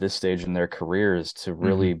at this stage in their careers to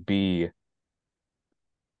really Hmm. be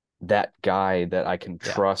that guy that I can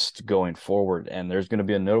Yeah. trust going forward? And there's going to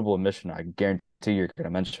be a notable omission. I guarantee you're going to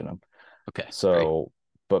mention him. Okay. Great. So,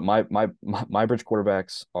 but my bridge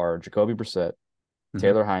quarterbacks are Jacoby Brissett, Hmm.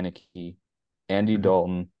 Taylor Heineke, Andy Hmm.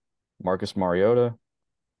 Dalton, Marcus Mariota,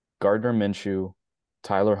 Gardner Minshew,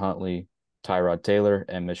 Tyler Huntley, Tyrod Taylor,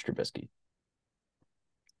 and Mitch Trubisky.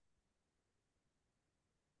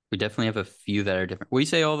 We definitely have a few that are different. Will you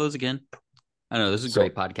say all those again? I know this is So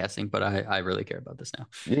great podcasting, but I really care about this now.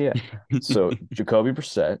 yeah. So Jacoby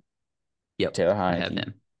Brissett, Yep. Taylor I have Heineke,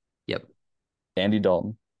 him. Yep. Andy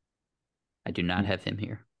Dalton, I do not have him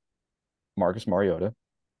here. Marcus Mariota,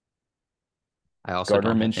 I also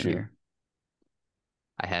Gardner don't have him Minshew, here.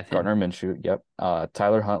 I have him. Gardner Minshew, yep.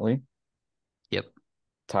 Tyler Huntley, Yep.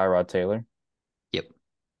 Tyrod Taylor, Yep.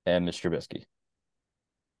 and Mitch Trubisky.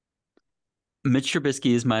 Mitch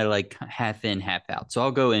Trubisky is my like half in, half out. So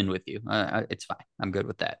I'll go in with you. It's fine. I'm good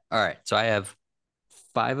with that. All right. So I have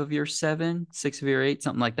five of your seven, six of your eight,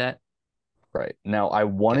 something like that. Right. Now I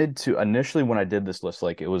Okay. wanted to initially when I did this list,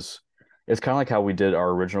 like it's kind of like how we did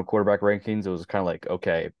our original quarterback rankings. It was kind of like,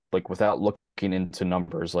 okay, like without looking into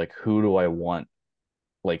numbers, like who do I want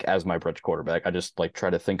like as my bridge quarterback? I just like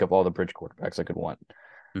try to think of all the bridge quarterbacks I could want.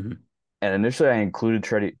 Hmm. And initially I included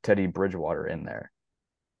Teddy Bridgewater in there,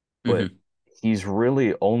 but Hmm. he's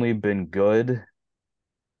really only been good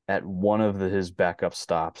at one of his backup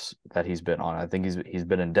stops that he's been on. I think he's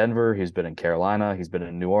been in Denver, he's been in Carolina, he's been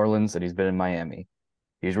in New Orleans, and he's been in Miami.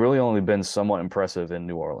 He's really only been somewhat impressive in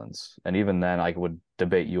New Orleans. And even then, I would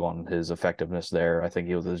debate you on his effectiveness there. I think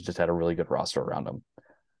he was just had a really good roster around him.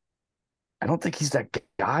 I don't think he's that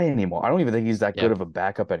guy anymore. I don't even think he's that good Yep. of a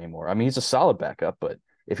backup anymore. I mean, he's a solid backup, but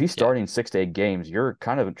if he's Yeah. starting 6 to 8 games, you're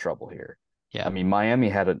kind of in trouble here. I Yeah. mean, Miami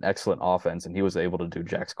had an excellent offense, and he was able to do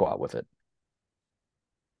jack squat with it.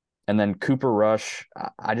 And then Cooper Rush,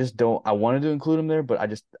 I just don't. I wanted to include him there, but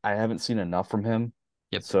I haven't seen enough from him,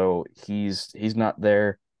 Yep. so he's not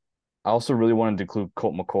there. I also really wanted to include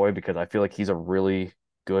Colt McCoy because I feel like he's a really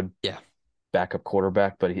good Yeah. backup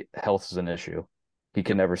quarterback, but health is an issue. He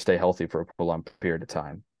can Yep. never stay healthy for a prolonged period of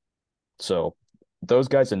time. So those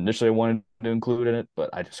guys initially I wanted to include in it, but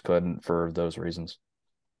I just couldn't for those reasons.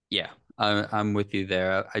 Yeah. I'm with you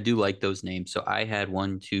there. I do like those names. So I had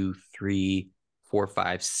one, two, three, four,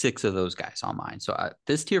 five, six of those guys on mine. So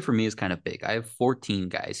this tier for me is kind of big. I have 14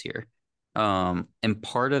 guys here. And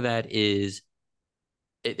part of that is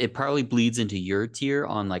it probably bleeds into your tier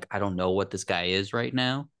on like I don't know what this guy is right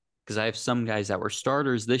now because I have some guys that were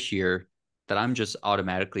starters this year that I'm just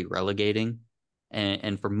automatically relegating,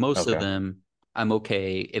 and for most of Okay. them I'm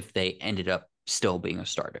okay if they ended up still being a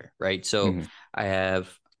starter, right? So Hmm. I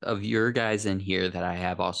have of your guys in here that I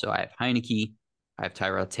have also I have Heineke, I have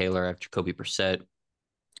Tyrod Taylor, I have Jacoby Brissett,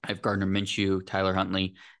 I have Gardner Minshew, Tyler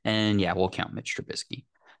Huntley, and yeah, we'll count Mitch Trubisky.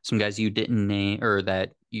 Some guys you didn't name or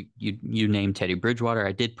that you named Teddy Bridgewater.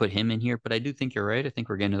 I did put him in here, but I do think you're right. I think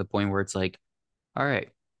we're getting to the point where it's like, all right,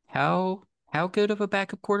 how good of a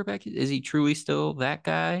backup quarterback is he? Truly still that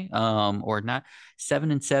guy? Or not?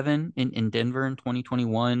 7-7 in Denver in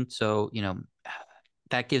 2021. So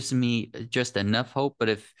that gives me just enough hope. But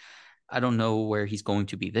if I don't know where he's going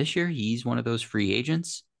to be this year, he's one of those free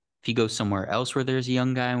agents. If he goes somewhere else where there's a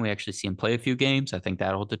young guy and we actually see him play a few games, I think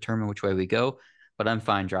that'll determine which way we go. But I'm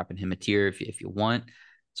fine dropping him a tier if you want.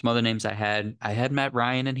 Some other names I had Matt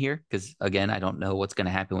Ryan in here because again, I don't know what's going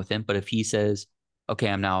to happen with him. But if he says, okay,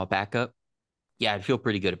 I'm now a backup, yeah, I'd feel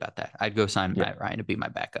pretty good about that. I'd go sign Yeah. Matt Ryan to be my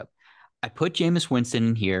backup. I put Jameis Winston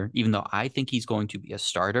in here, even though I think he's going to be a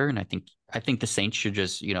starter, and I think the Saints should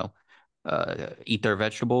just eat their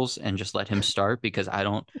vegetables and just let him start because I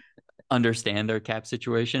don't understand their cap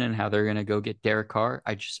situation and how they're going to go get Derek Carr.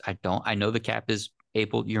 I don't. I know the cap is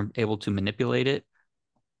you're able to manipulate it.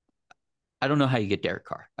 I don't know how you get Derek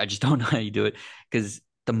Carr. I just don't know how you do it because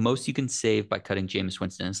the most you can save by cutting Jameis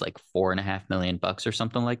Winston is like $4.5 million or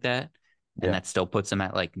something like that. And Yeah. that still puts him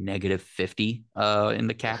at like negative 50 in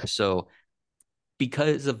the cap. So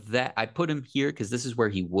because of that, I put him here because this is where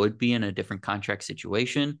he would be in a different contract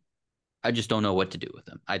situation. I just don't know what to do with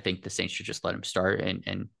him. I think the Saints should just let him start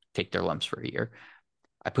and take their lumps for a year.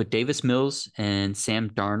 I put Davis Mills and Sam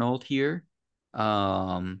Darnold here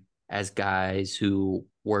as guys who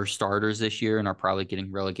were starters this year and are probably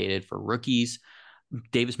getting relegated for rookies.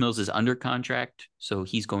 Davis Mills is under contract, so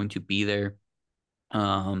he's going to be there.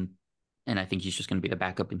 Um, and I think he's just going to be the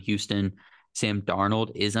backup in Houston. Sam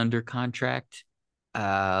Darnold is under contract.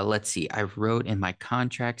 Let's see. I wrote in my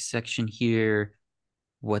contract section here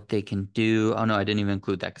what they can do. Oh no, I didn't even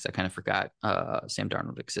include that because I kind of forgot Sam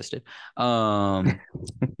Darnold existed.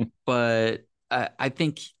 But I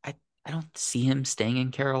think I don't see him staying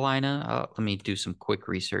in Carolina. Let me do some quick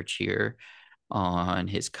research here on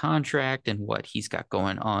his contract and what he's got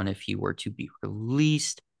going on if he were to be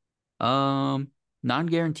released. Um,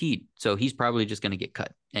 Non-guaranteed. So he's probably just going to get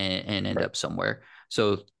cut and end Right. up somewhere.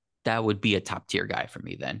 So that would be a top tier guy for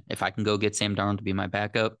me then. If I can go get Sam Darnold to be my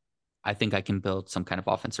backup, I think I can build some kind of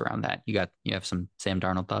offense around that. You have some Sam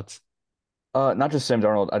Darnold thoughts? Not just Sam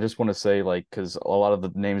Darnold. I just want to say, like, because a lot of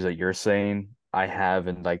the names that you're saying, I have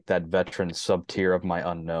in like that veteran sub tier of my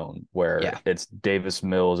unknown, where Yeah, it's Davis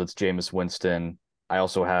Mills, it's Jameis Winston. I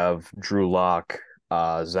also have Drew Lock,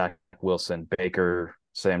 Zach Wilson, Baker,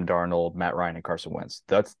 Sam Darnold, Matt Ryan, and Carson Wentz.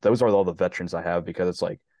 Those are all the veterans I have because it's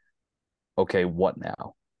like, okay, what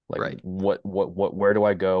now? Like, right. where do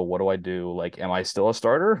I go? What do I do? Like, am I still a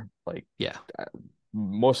starter? Like, Yeah,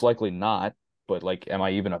 most likely not, but like, am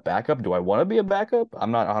I even a backup? Do I want to be a backup?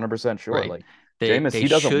 I'm not 100% sure. right. Like, Jameis, They he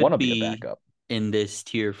doesn't want should to be a be backup. in this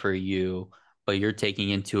tier for you, but you're taking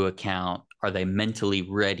into account are they mentally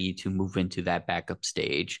ready to move into that backup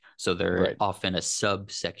stage? So they're Right, often a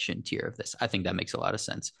subsection tier of this. I think that makes a lot of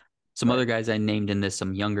sense. Some right, other guys I named in this,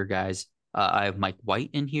 some younger guys. I have Mike White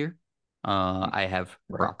in here. I have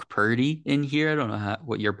right. Brock Purdy in here. I don't know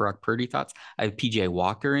what your Brock Purdy thoughts. I have PJ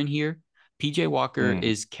Walker in here. PJ Walker Mm,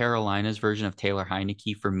 is Carolina's version of Taylor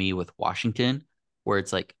Heineke for me with Washington, where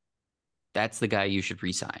it's like that's the guy you should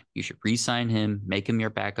resign. You should resign him, make him your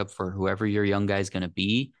backup for whoever your young guy is going to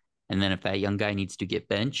be. And then if that young guy needs to get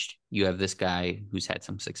benched, you have this guy who's had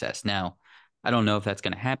some success. Now, I don't know if that's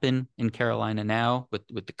going to happen in Carolina now with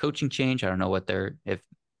the coaching change. I don't know what they're if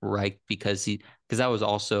right because I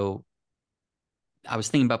was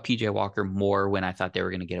thinking about PJ Walker more when I thought they were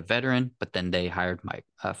going to get a veteran, but then they hired my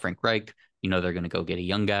Frank Reich. You know they're going to go get a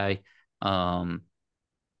young guy. Um,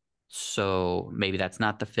 so maybe that's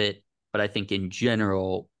not the fit. But I think in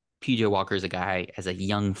general, PJ Walker is a guy as a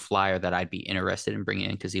young flyer that I'd be interested in bringing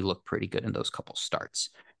in because he looked pretty good in those couple starts.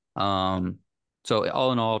 Um, so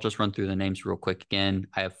all in all, just run through the names real quick again.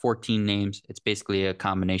 I have 14 names. It's basically a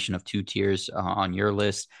combination of two tiers on your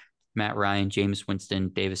list. Matt Ryan, James Winston,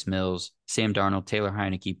 Davis Mills, Sam Darnold, Taylor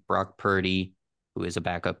Heineke, Brock Purdy, who is a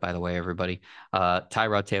backup, by the way, everybody.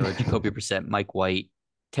 Tyrod Taylor, Jacoby Brissett, Mike White,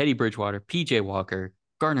 Teddy Bridgewater, PJ Walker,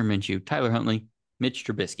 Gardner Minshew, Tyler Huntley, Mitch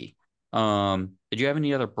Trubisky. Did you have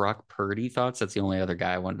any other Brock Purdy thoughts? That's the only other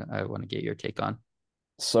guy I want to get your take on.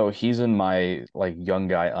 so he's in my like young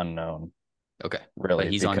guy unknown, Okay. But really,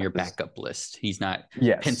 he's on your because backup list. He's not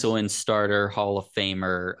pencil yes, in starter, Hall of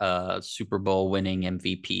Famer, Super Bowl winning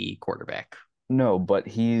MVP quarterback. no, but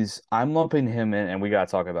I'm lumping him in, and we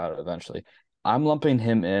gotta talk about it eventually. I'm lumping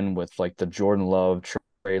him in with like the Jordan Love,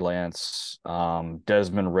 Trey Lance,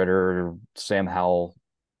 Desmond Ritter, Sam Howell.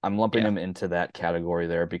 I'm lumping Yeah. him into that category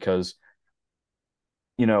there because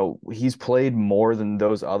he's played more than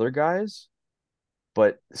those other guys,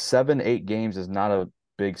 but 7, 8 games is not a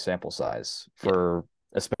big sample size Yeah.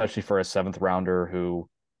 especially for a seventh rounder who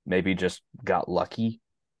maybe just got lucky.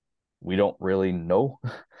 We don't really know.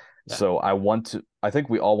 Yeah. So I think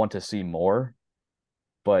we all want to see more,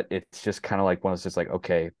 but it's just kind of like one of just like,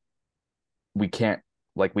 okay, we can't,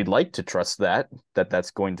 like, we'd like to trust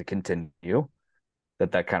that's going to continue,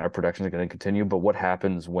 that kind of production is going to continue. But what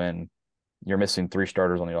happens when you're missing three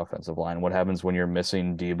starters on the offensive line? What happens when you're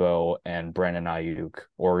missing Debo and Brandon Ayuk,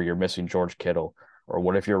 or you're missing George Kittle? Or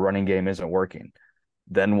what if your running game isn't working?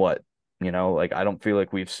 Then what? Like, I don't feel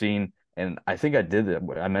like we've seen, and I think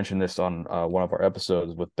I mentioned this on one of our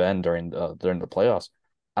episodes with Ben during the playoffs.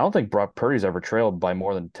 I don't think Brock Purdy's ever trailed by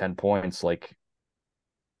more than 10 points, like,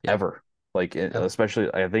 Yeah. ever. Like, Ever. especially,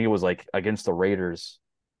 I think it was like against the Raiders,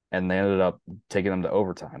 and they ended up taking them to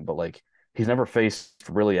overtime. But like, he's never faced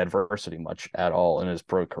really adversity much at all in his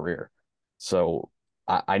pro career. So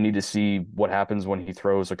I need to see what happens when he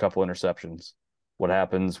throws a couple interceptions. What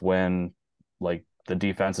happens when like the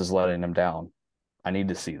defense is letting him down. I need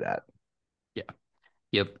to see that. Yeah.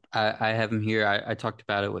 Yep, I have him here. I talked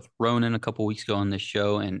about it with Ronan a couple weeks ago on this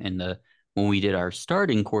show, and the when we did our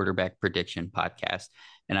starting quarterback prediction podcast,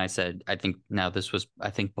 and I said I think now this was I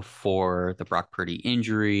think before the Brock Purdy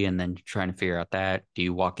injury, and then trying to figure out that do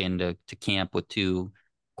you walk into camp with two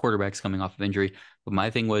quarterbacks coming off of injury? But my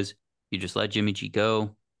thing was you just let Jimmy G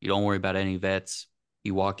go. You don't worry about any vets.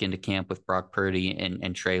 You walk into camp with Brock Purdy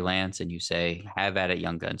and Trey Lance, and you say, "Have at it,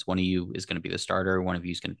 young guns. One of you is going to be the starter. One of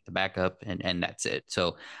you is going to be the backup, and that's it."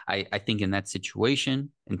 So I think in that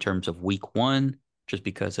situation, in terms of week one, just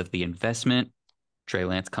because of the investment, Trey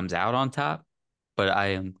Lance comes out on top. But I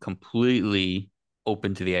am completely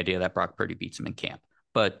open to the idea that Brock Purdy beats him in camp.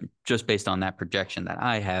 But just based on that projection that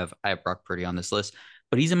I have Brock Purdy on this list.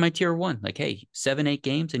 But he's in my tier one. Like, hey, 7, 8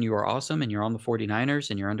 games and you are awesome and you're on the 49ers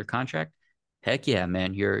and you're under contract. Heck yeah,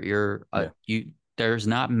 man. Yeah. There's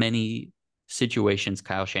not many situations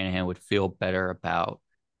Kyle Shanahan would feel better about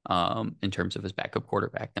in terms of his backup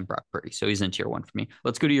quarterback than Brock Purdy. So he's in tier one for me.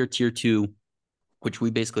 Let's go to your tier two, which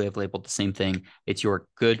we basically have labeled the same thing. It's your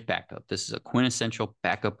good backup. This is a quintessential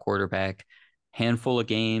backup quarterback. Handful of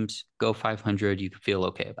games, go 500, you can feel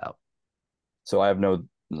okay about. So I have none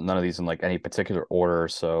of these in like any particular order.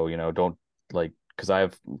 So, don't like because I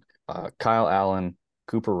have Kyle Allen,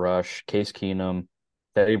 Cooper Rush, Case Keenum,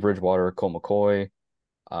 Teddy Bridgewater, Colt McCoy,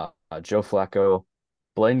 Joe Flacco,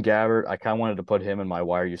 Blaine Gabbert. I kind of wanted to put him in my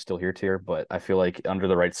why are you still here tier, but I feel like under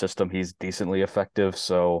the right system, he's decently effective.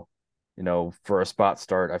 So, for a spot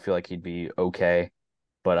start, I feel like he'd be okay.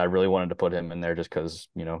 But I really wanted to put him in there just because,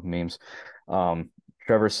 memes. Um,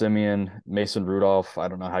 Trevor Simeon, Mason Rudolph. I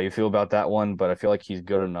don't know how you feel about that one, but I feel like he's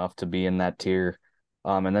good enough to be in that tier.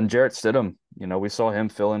 And then Jarrett Stidham, we saw him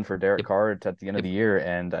fill in for Derek Yep, Carr at the end of yep. the year,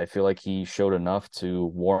 and I feel like he showed enough to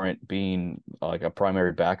warrant being like a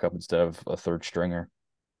primary backup instead of a third stringer.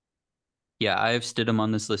 Yeah, I have Stidham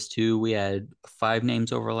on this list too. We had 5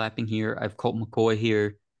 names overlapping here. I have Colt McCoy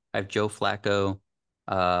here. I have Joe Flacco.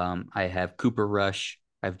 I have Cooper Rush.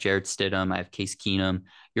 I have Jared Stidham. I have Case Keenum.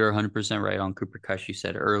 You're 100% right on Cooper Cush. You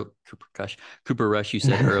said early, Cooper Rush. You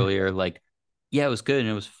said earlier, like, yeah, it was good and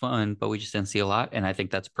it was fun, but we just didn't see a lot. And I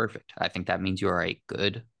think that's perfect. I think that means you are a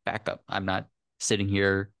good backup. I'm not sitting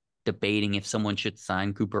here debating if someone should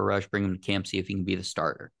sign Cooper Rush, bring him to camp, see if he can be the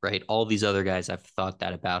starter, right? All these other guys I've thought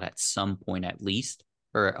that about at some point at least,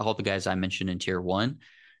 or all the guys I mentioned in tier one.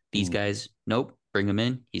 These Mm, guys, nope, bring him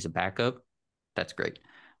in. He's a backup. That's great.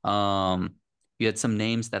 Um, you had some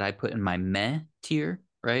names that I put in my meh tier,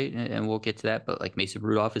 right? And we'll get to that. But like Mason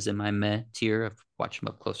Rudolph is in my meh tier. I've watched him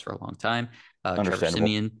up close for a long time. Trevor understandable.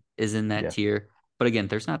 Simeon is in that Yeah. tier. But again,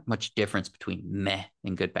 there's not much difference between meh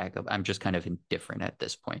and good backup. I'm just kind of indifferent at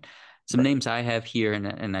this point. Some Right. names I have here,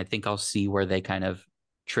 and I think I'll see where they kind of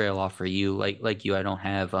trail off for you. Like you, I don't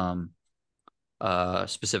have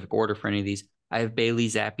specific order for any of these. I have Bailey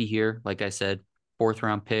Zappi here, like I said, 4th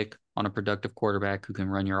round pick on a productive quarterback who can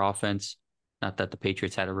run your offense. Not that the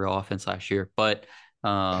Patriots had a real offense last year, but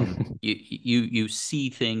you see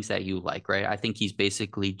things that you like, right? I think he's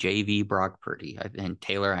basically JV Brock Purdy and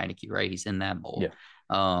Taylor Heineke, right? He's in that mold. Yeah.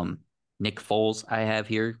 Um, Nick Foles, I have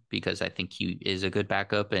here because I think he is a good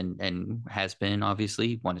backup and has been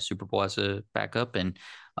obviously won a Super Bowl as a backup. And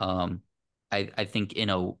um, I think in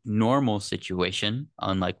a normal situation,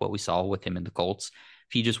 unlike what we saw with him in the Colts,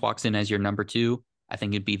 if he just walks in as your number two, I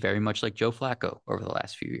think it'd be very much like Joe Flacco over the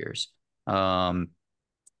last few years. Um,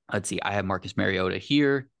 let's see, I have Marcus Mariota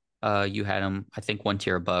here. You had him, I think, one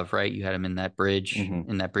tier above, right? You had him in that bridge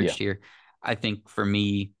Yeah. tier. I think for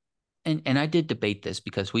me, and I did debate this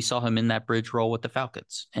because we saw him in that bridge role with the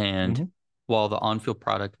Falcons. And Hmm. while the on-field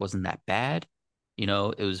product wasn't that bad, it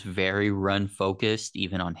was very run focused,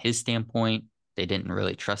 even on his standpoint. They didn't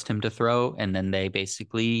really trust him to throw, and then they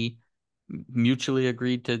basically mutually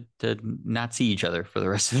agreed to not see each other for the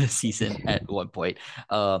rest of the season at one point.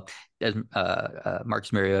 Uh,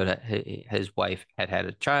 Marcus Mariota, his wife had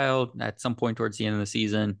a child at some point towards the end of the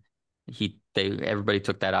season. Everybody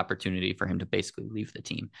took that opportunity for him to basically leave the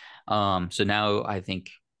team. So now I think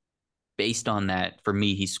based on that, for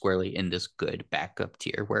me, he's squarely in this good backup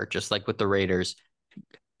tier where just like with the Raiders,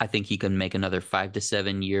 I think he can make another 5 to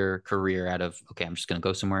 7 year career out of, okay, I'm just going to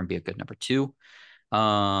go somewhere and be a good number two.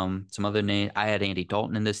 Some other name, I had Andy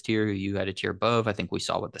Dalton in this tier, who you had a tier above. I think we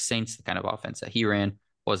saw with the Saints, the kind of offense that he ran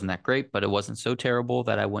wasn't that great, but it wasn't so terrible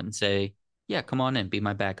that I wouldn't say, yeah, come on in, be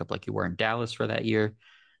my backup like you were in Dallas for that year.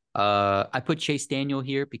 I put Chase Daniel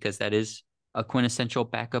here because that is a quintessential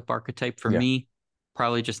backup archetype for Yeah. me.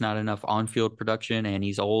 probably just not enough on-field production, and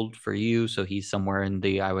he's old for you, so he's somewhere in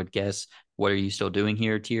the, I would guess, what are you still doing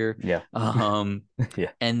here tier. Yeah. Um,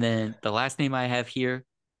 Yeah. and then the last name I have here,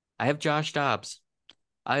 I have Josh Dobbs.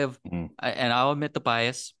 I have, Mm. and I'll admit the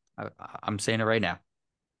bias. I'm saying it right now.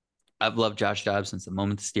 I've loved Josh Dobbs since the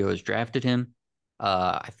moment the Steelers drafted him.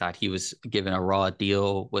 I thought he was given a raw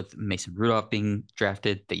deal with Mason Rudolph being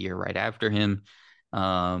drafted the year right after him.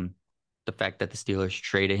 Um, the fact that the Steelers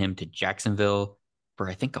traded him to Jacksonville for,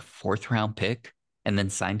 I think, a fourth round pick and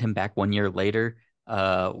then signed him back 1 year later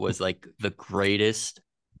was like the greatest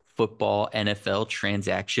football NFL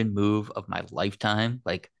transaction move of my lifetime.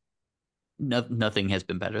 Like, nothing has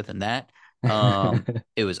been better than that.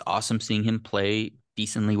 It was awesome seeing him play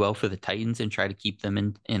decently well for the Titans and try to keep them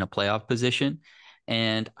in a playoff position.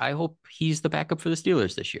 And I hope he's the backup for the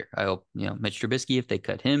Steelers this year. I hope, Mitch Trubisky, if they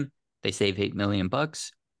cut him, they save $8 million.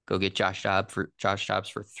 Go get Josh Dobbs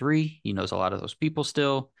for 3. He knows a lot of those people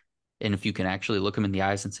still. And if you can actually look him in the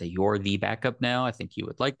eyes and say you're the backup now, I think you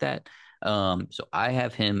would like that. So I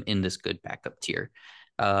have him in this good backup tier.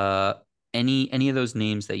 Uh, any of those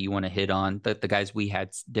names that you want to hit on, the guys we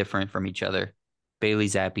had different from each other: Bailey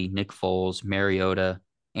Zappi, Nick Foles, Mariota,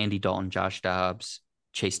 Andy Dalton, Josh Dobbs,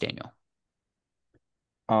 Chase Daniel.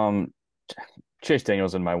 Um, Chase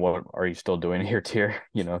Daniels in my what are you still doing here tier?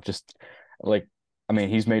 Just like I mean,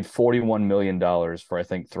 he's made $41 million for I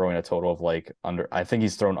think throwing a total of like under I think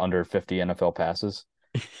he's thrown under 50 NFL passes.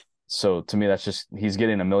 So to me, that's just he's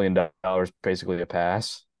getting $1 million basically a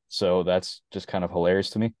pass. So that's just kind of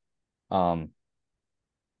hilarious to me. Um,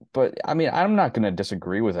 but I mean, I'm not going to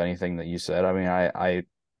disagree with anything that you said. I mean,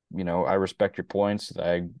 I respect your points.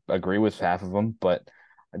 I agree with half of them, but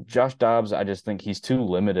Josh Dobbs, I just think he's too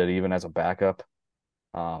limited even as a backup.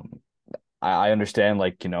 Um, I understand,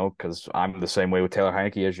 like, because I'm the same way with Taylor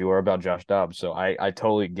Heineke as you are about Josh Dobbs. So I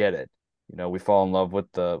totally get it. We fall in love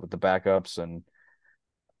with the backups, and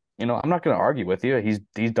I'm not going to argue with you.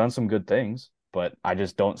 He's done some good things, but I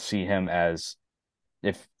just don't see him as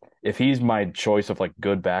if if he's my choice of like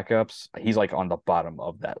good backups, he's like on the bottom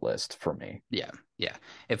of that list for me. Yeah, yeah.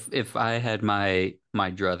 If I had my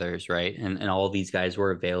druthers, right, and all these guys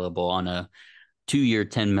were available on a 2 year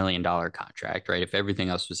 $10 million contract, right? If everything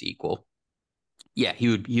else was equal, yeah, he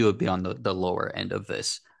would be on the lower end of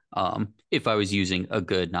this. If I was using a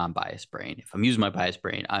good non-biased brain. If I'm using my biased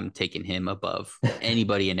brain, I'm taking him above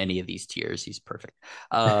anybody in any of these tiers. He's perfect.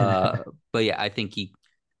 But yeah, I think he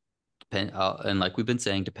and like we've been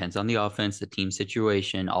saying, depends on the offense, the team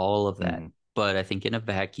situation, all of that. Mhm. But I think in a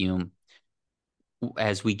vacuum,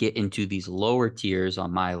 as we get into these lower tiers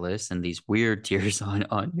on my list and these weird tiers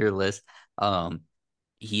on your list, um,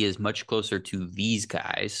 he is much closer to these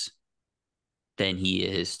guys than he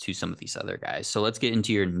is to some of these other guys. So let's get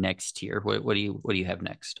into your next tier. What do you have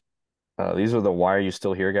next? These are the why are you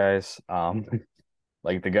still here guys?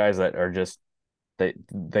 Like the guys that are just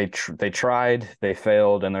they tried, they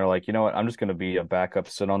failed, and they're like, you know what? I'm just going to be a backup,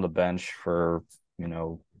 sit on the bench for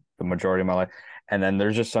the majority of my life. And then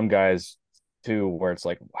there's just some guys too where it's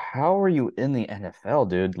like, how are you in the NFL,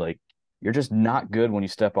 dude? Like you're just not good when you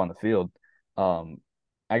step on the field. Um,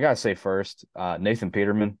 I gotta say first, Nathan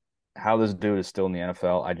Peterman, how this dude is still in the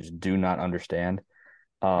NFL, I just do not understand.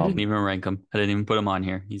 I didn't Um, even rank him. I didn't even put him on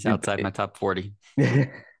here. He's it, outside my it, top 40.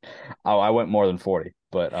 oh, I went more than 40,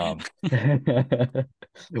 but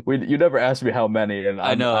you never asked me how many, and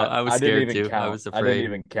I know. I was I didn't scared even too. I count. was I didn't afraid.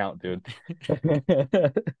 even count, dude.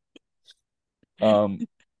 Um,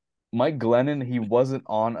 Mike Glennon, he wasn't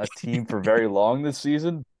on a team for very long this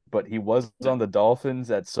season, but he was on the Dolphins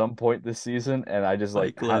at some point this season, and I just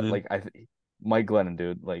Mike Lennon. Mike Glennon,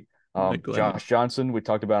 dude, like Mike Lennon. Josh Johnson, we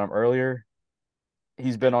talked about him earlier.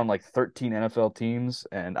 He's been on like 13 NFL teams,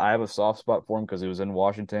 and I have a soft spot for him because he was in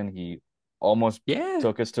Washington. He almost Yeah.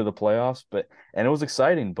 took us to the playoffs, and it was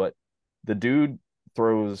exciting. But the dude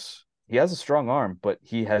throws. He has a strong arm, but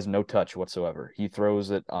he has no touch whatsoever. He throws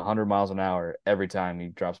it 100 miles an hour every time he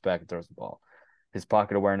drops back and throws the ball. His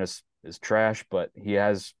pocket awareness is trash, but he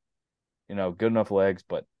has good enough legs.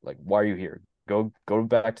 But like, why are you here? Go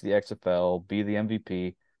back to the XFL, be the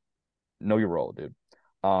MVP, know your role, dude.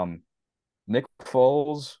 Um, Nick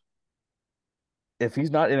Foles, if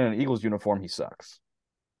he's not in an Eagles uniform, he sucks.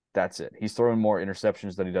 That's it. He's throwing more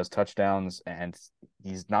interceptions than he does touchdowns, and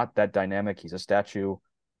he's not that dynamic. He's a statue.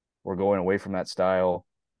 We're going away from that style.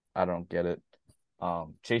 I don't get it.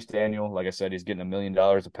 Chase Daniel, like I said, he's getting $1 million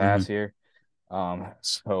a pass Hmm. here.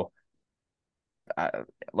 So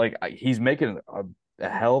he's making a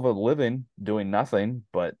hell of a living doing nothing,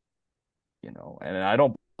 but and I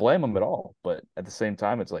don't blame him at all. But at the same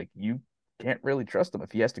time, it's like you can't really trust him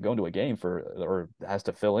if he has to go into a game for or has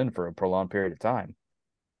to fill in for a prolonged period of time.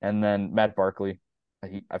 And then Matt Barkley,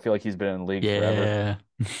 I feel like he's been in the league forever.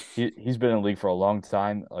 Yeah. He's been in the league for a long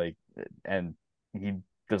time, like, and he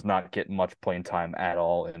does not get much playing time at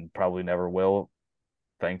all, and probably never will.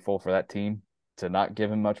 Thankful for that team to not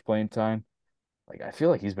give him much playing time. Like, I feel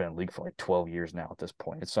like he's been in the league for like 12 years now at this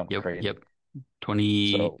point. It's something Yep, yep.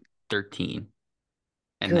 crazy. So 2013.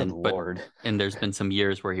 And good then but Lord. and there's been some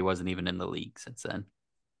years where he wasn't even in the league since then.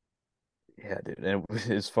 Yeah, dude. And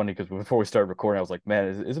it's funny because before we started recording, I was like,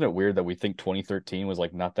 man, isn't it weird that we think 2013 was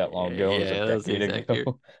like not that long ago? It was a Yeah, that was the decade exact year.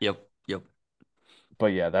 ago. Yep, yep. But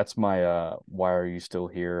yeah, that's my why are you still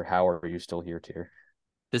here? How are you still here tier?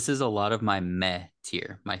 This is a lot of my meh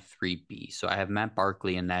tier, my 3B. So I have Matt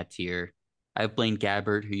Barkley in that tier. I have Blaine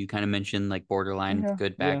Gabbert, who you kind of mentioned, like borderline Yeah,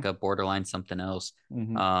 good yeah. backup, borderline something else.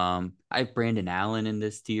 Hmm. I have Brandon Allen in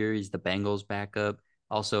this tier. He's the Bengals backup.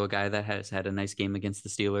 Also a guy that has had a nice game against the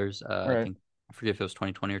Steelers. I Right. think I forget if it was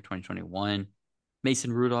 2020 or 2021.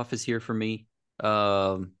 Mason Rudolph is here for me.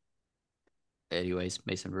 Um, anyways,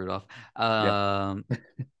 Mason Rudolph. Yeah. Um,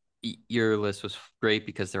 your list was great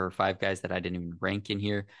because there were five guys that I didn't even rank in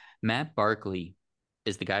here. Matt Barkley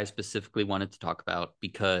is the guy I specifically wanted to talk about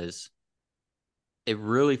because it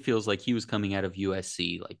really feels like he was coming out of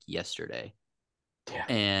USC like yesterday. Yeah.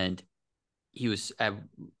 And he was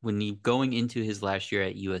when he going into his last year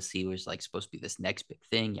at USC was like supposed to be this next big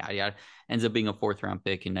thing, yada yada. Ends up being a fourth round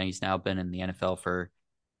pick, and now he's now been in the NFL for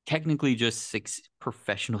technically just 6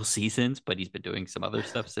 professional seasons, but he's been doing some other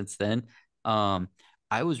stuff since then. Um,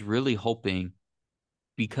 I was really hoping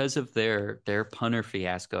because of their punter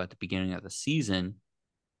fiasco at the beginning of the season,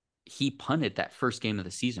 he punted that first game of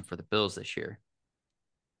the season for the Bills this year.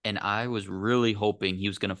 And I was really hoping he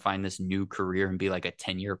was going to find this new career and be like a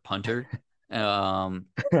 10-year punter. Um,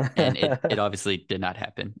 and it obviously did not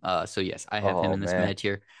happen. So yes, I have him Oh in this man. mad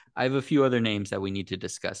tier. I have a few other names that we need to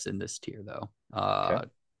discuss in this tier though. Okay.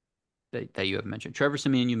 That you have mentioned. Trevor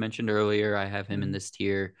Simeon, you mentioned earlier. I have him in Mhm. this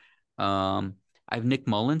tier. I have Nick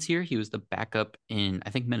Mullins here. He was the backup in I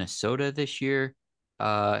think Minnesota this year.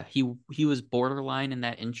 He was borderline in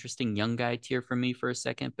that interesting young guy tier for me for a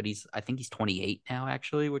second, but I think he's 28 now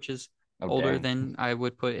actually, which is Oh older dang. than I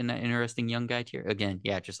would put in that interesting young guy tier. Again,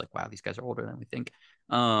 yeah, just like wow, these guys are older than we think.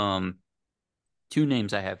 Um, two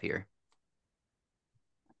names I have here.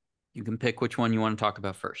 You can pick which one you want to talk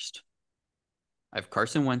about first. I have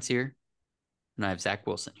Carson Wentz here, and I have Zach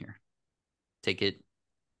Wilson here. Take it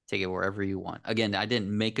take it wherever you want. Again, I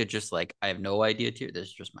didn't make it just like I have no idea tier. This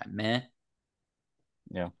is just my meh.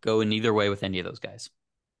 Yeah. Go in either way with any of those guys.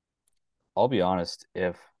 I'll be honest,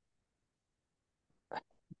 if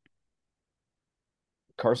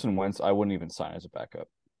Carson Wentz, I wouldn't even sign as a backup.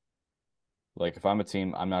 Like if I'm a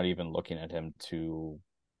team, I'm not even looking at him to,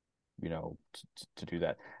 to do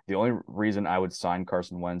that. The only reason I would sign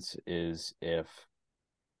Carson Wentz is if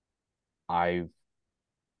I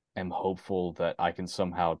am hopeful that I can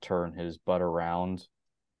somehow turn his butt around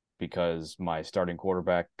because my starting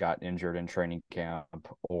quarterback got injured in training camp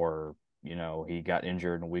or, he got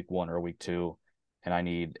injured in week 1 or week 2 and I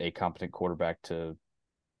need a competent quarterback to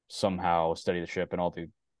somehow steady the ship and all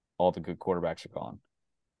the good quarterbacks are gone.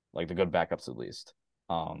 Like the good backups at least.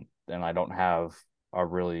 And I don't have a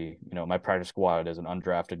really, my practice squad is an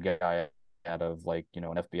undrafted guy out of like, an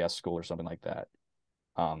FBS school or something like that.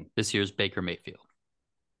 Um, This year's Baker Mayfield.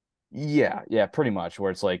 yeah, yeah, pretty much.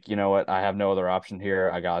 Where it's like, you know what, I have no other option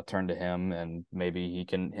here. I gotta turn to him, and maybe he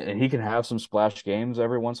can have some splash games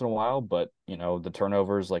every once in a while. But the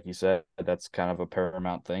turnovers, like you said, that's kind of a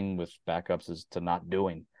paramount thing with backups is to not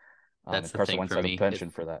doing. That's And the Carson thing Wentz for has a me. If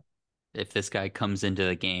penchant for that. if this guy comes into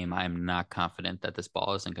the game, I'm not confident that this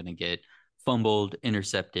ball isn't going to get fumbled,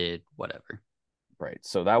 intercepted, whatever. Right.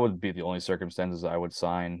 So that would be the only circumstances I would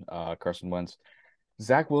sign Carson Wentz.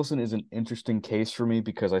 Zach Wilson is an interesting case for me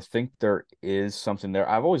because I think there is something there.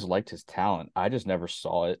 I've always liked his talent. I just never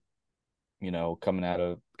saw it, coming out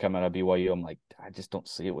of BYU. I'm like, I just don't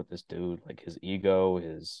see it with this dude. Like his ego,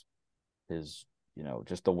 his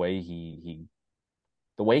just the way he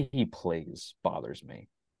plays bothers me.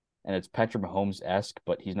 And it's Patrick Mahomes-esque,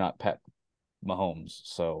 but he's not Pat Mahomes.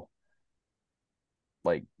 So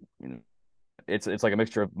like, you know, it's like a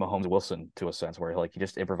mixture of Mahomes and Wilson to a sense where like he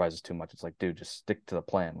just improvises too much. It's like, dude, just stick to the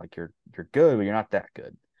plan. Like you're good, but you're not that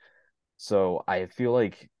good. So I feel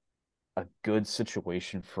like a good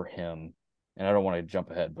situation for him, and I don't want to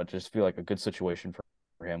jump ahead, but just feel like a good situation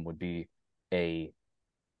for him would be a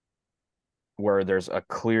where there's a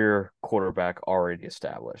clear quarterback already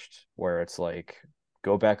established, where it's like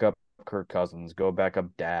go back up Kirk Cousins, go back up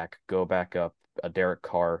Dak, go back up a Derek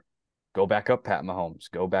Carr, go back up Pat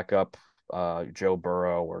Mahomes, go back up Joe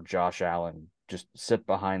Burrow or Josh Allen, just sit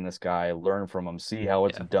behind this guy, learn from him, see how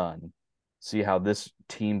it's Yeah. done, see how this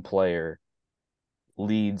team player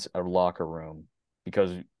leads a locker room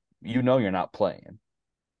because you're not playing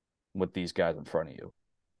with these guys in front of you.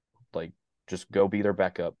 Like, just go be their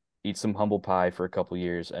backup, eat some humble pie for a couple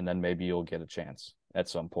years, and then maybe you'll get a chance at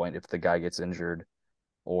some point if the guy gets injured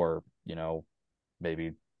or,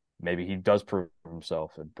 maybe he does prove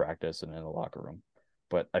himself in practice and in the locker room.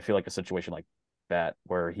 But I feel like a situation like that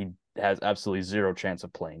where he has absolutely zero chance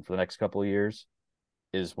of playing for the next couple of years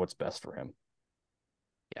is what's best for him.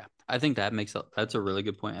 Yeah. I think that's a really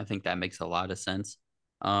good point. I think that makes a lot of sense.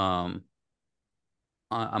 Um,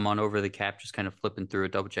 I'm on over the cap, just kind of flipping through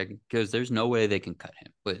it, double checking because there's no way they can cut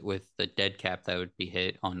him with the dead cap that would be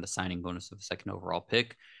hit on the signing bonus of a second overall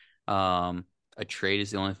pick. Um, a trade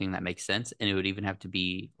is the only thing that makes sense, and it would even have to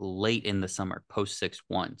be late in the summer, post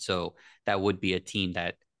 6-1. So that would be a team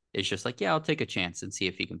that is just like, yeah, I'll take a chance and see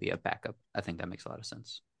if he can be a backup. I think that makes a lot of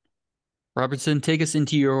sense. Robertson, take us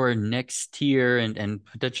into your next tier and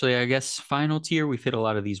potentially, I guess, final tier. We've hit a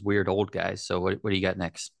lot of these weird old guys. So what do you got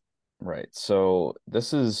next? Right. So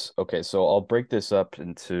this is okay. So I'll break this up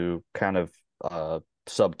into kind of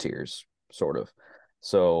sub tiers, sort of.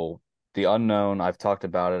 So the unknown, I've talked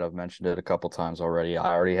about it. I've mentioned it a couple times already.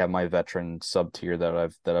 I already have my veteran sub tier that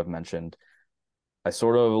I've mentioned. I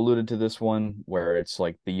sort of alluded to this one where it's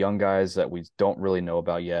like the young guys that we don't really know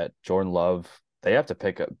about yet. Jordan Love,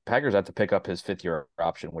 Packers have to pick up his 5th year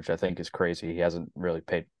option, which I think is crazy. He hasn't really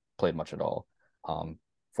played much at all.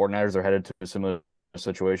 49ers are headed to a similar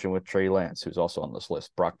situation with Trey Lance, who's also on this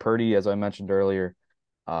list. Brock Purdy, as I mentioned earlier,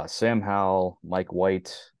 Sam Howell, Mike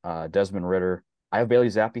White, Desmond Ritter. I have Bailey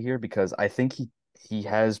Zappi here because I think he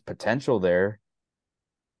has potential there.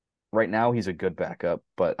 Right now, he's a good backup,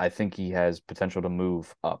 but I think he has potential to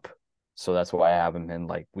move up. So that's why I have him in.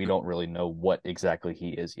 Like, we don't really know what exactly he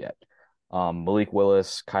is yet. Malik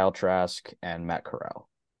Willis, Kyle Trask, and Matt Corral.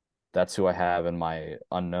 That's who I have in my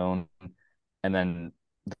unknown. And then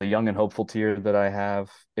the young and hopeful tier that I have,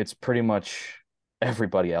 it's pretty much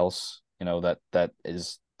everybody else, that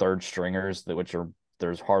is third stringers,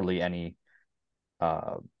 there's hardly any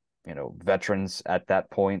uh, veterans at that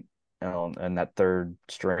point, and that third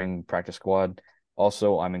string practice squad.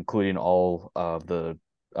 Also, I'm including all of the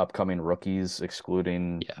upcoming rookies,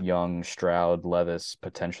 excluding Yeah. Young, Stroud, Levis,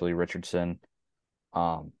 potentially Richardson.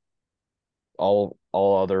 Um, all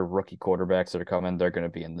other rookie quarterbacks that are coming, they're going to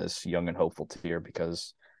be in this young and hopeful tier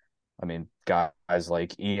because, I mean, guys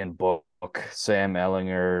like Ian Book, Sam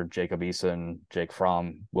Ellinger, Jacob Eason, Jake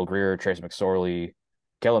Fromm, Will Grier, Trace McSorley,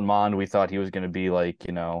 Kellen Mond. We thought he was going to be like,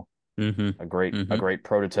 Mm-hmm. a Mm-hmm. great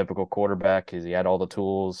prototypical quarterback because he had all the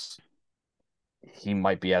tools. He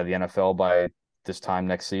might be out of the NFL by this time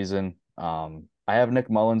next season. I have Nick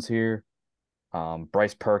Mullins here,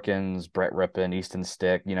 Bryce Perkins, Brett Rippon, Easton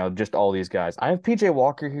Stick, just all these guys. I have PJ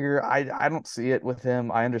Walker here. I don't see it with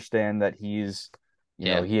him. I understand that he's,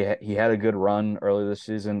 Yeah. he had a good run early this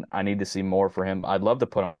season. I need to see more for him. I'd love to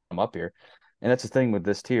put him up here. And that's the thing with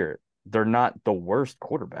this tier. They're not the worst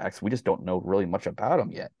quarterbacks. We just don't know really much about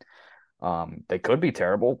them yet. They could be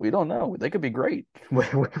terrible. We don't know. They could be great. We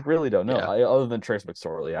really don't know. Yeah. Other than Trace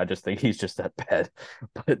McSorley, I just think he's just that bad.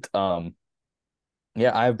 But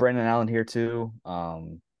yeah, I have Brandon Allen here too.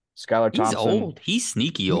 Skylar He's Thompson. old. He's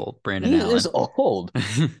sneaky He old, Brandon he is Allen. old.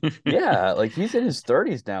 Yeah, like he's in his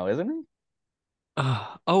 30s now, isn't he?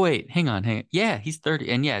 Oh wait, hang on. Yeah, he's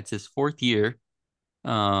 30. And yeah, it's his fourth year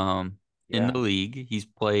in the Yeah. league. He's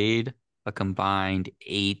played a combined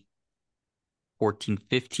 8, 14,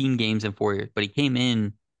 15 games in 4 years, but he came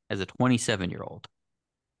in as a 27-year-old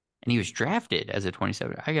and he was drafted as a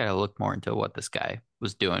 27. I gotta look more into what this guy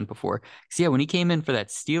was doing before. 'Cause yeah, when he came in for that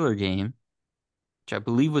Steeler game, which I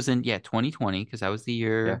believe was in 2020 because that was the Yeah.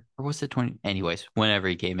 year, or was it 20? Anyways, whenever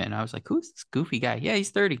he came in, I was like, who's this goofy guy? Yeah,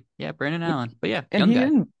 he's 30. Yeah, Brandon He, Allen. But yeah, and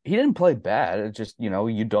young guy. he didn't play bad. It's just,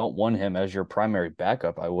 you don't want him as your primary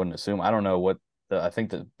backup, I wouldn't assume. I don't know I think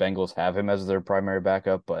the Bengals have him as their primary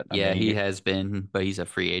backup, but I mean, Yeah, he has been, but he's a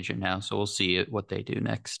free agent now, so we'll see what they do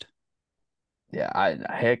next. yeah,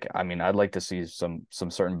 I mean, I'd like to see some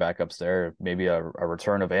certain backups there. Maybe a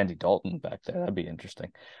return of Andy Dalton back there. That'd be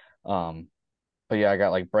interesting. Um, But yeah, I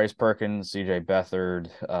got like Bryce Perkins, CJ Beathard,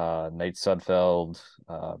 Nate Sudfeld,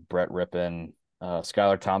 Brett Rippon,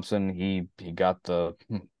 Skylar Thompson. He got the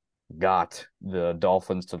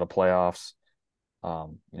Dolphins to the playoffs.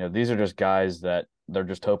 These are just guys that they're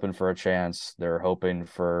just hoping for a chance. They're hoping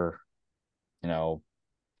for, you know,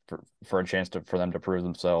 for a chance for them to prove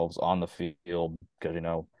themselves on the field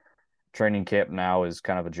because training camp now is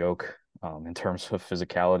kind of a joke in terms of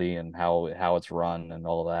physicality and how it's run and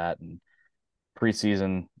all of that. And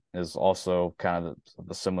preseason, is also kind of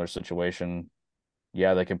the similar situation.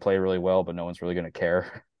 Yeah, they can play really well, but no one's really going to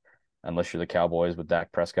care unless you're the Cowboys with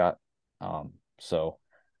Dak Prescott. So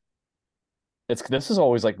this is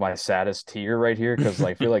always like my saddest tier right here because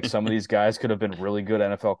I feel like some of these guys could have been really good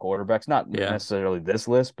NFL quarterbacks. Not Yeah. necessarily this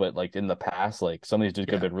list, but like in the past, like some of these dudes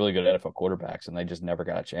could Yeah. have been really good NFL quarterbacks and they just never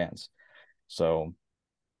got a chance. So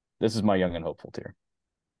this is my young and hopeful tier.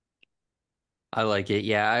 I like it.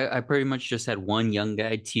 Yeah, I pretty much just had one young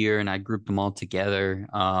guy tier and I grouped them all together.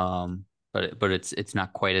 But it's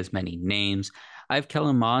not quite as many names. I have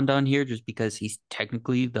Kellen Mond on here just because he's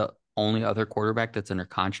technically the only other quarterback that's under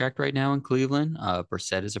contract right now in Cleveland.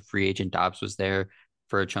 Brissett is a free agent. Dobbs was there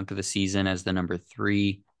for a chunk of the season as the number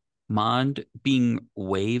three. Mond being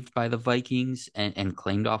waived by the Vikings and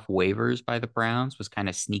claimed off waivers by the Browns was kind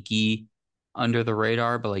of sneaky under the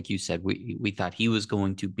radar. But like you said, we thought he was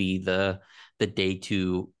going to be the day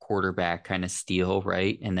two quarterback kind of steal,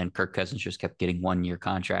 right? And then Kirk Cousins just kept getting 1 year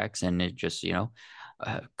contracts and it just,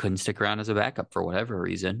 couldn't stick around as a backup for whatever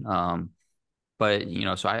reason. But,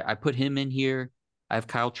 so I put him in here. I have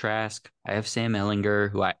Kyle Trask. I have Sam Ellinger,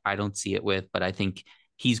 who I don't see it with, but I think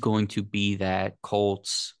he's going to be that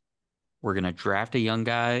Colts. We're going to draft a young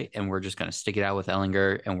guy and we're just going to stick it out with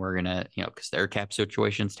Ellinger and we're going to, because their cap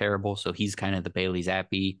situation's terrible. So he's kind of the Bailey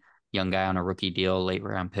Zappi young guy on a rookie deal, late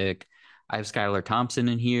round pick. I have Skylar Thompson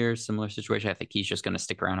in here, similar situation. I think he's just going to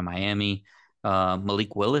stick around in Miami.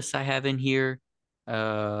 Malik Willis, I have in here.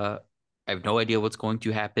 I have no idea what's going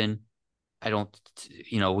to happen. I don't,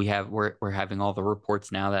 we're having all the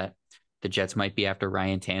reports now that the Jets might be after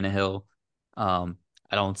Ryan Tannehill. I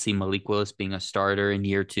don't see Malik Willis being a starter in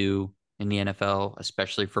year two in the NFL,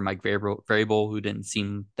 especially for Mike Vrabel, who didn't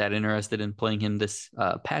seem that interested in playing him this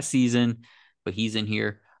past season, but he's in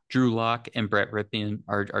here. Drew Lock and Brett Rypien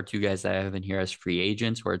are two guys that I have in here as free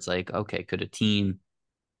agents, where it's like, okay, could a team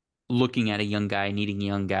looking at a young guy, needing a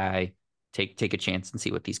young guy, take a chance and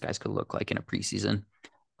see what these guys could look like in a preseason?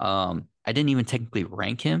 I didn't even technically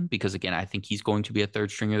rank him because again, I think he's going to be a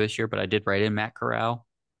third stringer this year, but I did write in Matt Corral.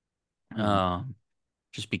 Mhm.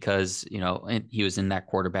 Just because, he was in that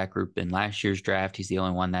quarterback group in last year's draft. He's the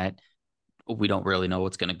only one that we don't really know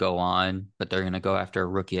what's going to go on, but they're going to go after a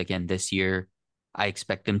rookie again this year. I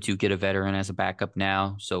expect them to get a veteran as a backup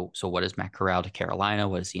now. So what is Matt Corral to Carolina?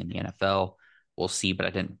 What is he in the NFL? We'll see, but I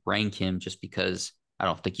didn't rank him just because I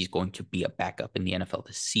don't think he's going to be a backup in the NFL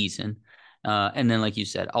this season. And then, like you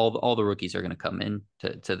said, all the rookies are going to come in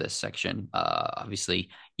to this section. Obviously,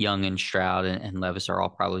 Young and Stroud and Levis are all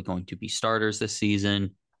probably going to be starters this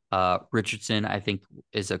season. Richardson, I think,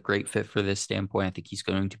 is a great fit for this standpoint. I think he's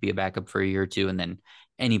going to be a backup for a year or two, and then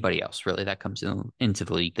anybody else really that comes into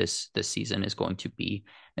the league this season is going to be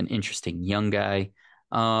an interesting young guy.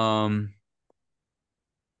 Um,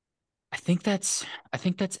 I think that's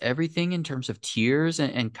everything in terms of tiers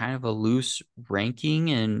and kind of a loose ranking,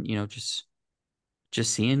 and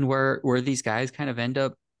just seeing where these guys kind of end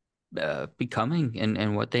up becoming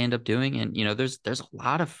and what they end up doing. And there's a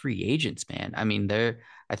lot of free agents, man. I mean,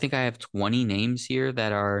 I think I have 20 names here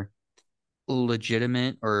that are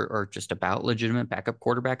legitimate or just about legitimate backup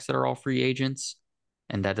quarterbacks that are all free agents.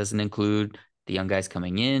 And that doesn't include the young guys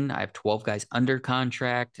coming in. I have 12 guys under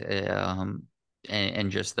contract.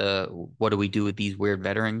 And just the what do we do with these weird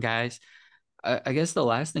veteran guys? I guess the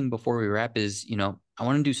last thing before we wrap is, I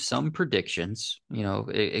want to do some predictions.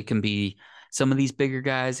 It can be some of these bigger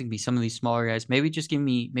guys, it can be some of these smaller guys. Maybe just give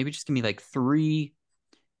me like three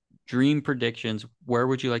dream predictions. Where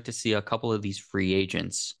would you like to see a couple of these free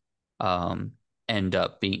agents um end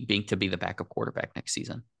up being to be the backup quarterback next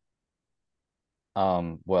season?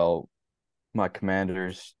 Well, my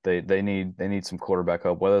Commanders, they need some quarterback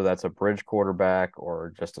help, whether that's a bridge quarterback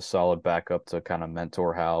or just a solid backup to kind of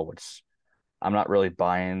mentor Hal, which I'm not really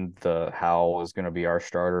buying the Hal is going to be our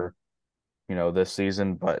starter, this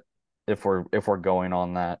season. But if we're going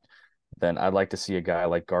on that, then I'd like to see a guy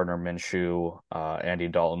like Gardner Minshew, Andy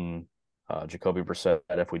Dalton, Jacoby Brissett.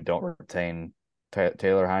 If we don't retain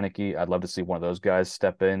Taylor Heineke, I'd love to see one of those guys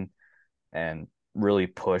step in and really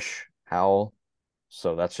push Howell.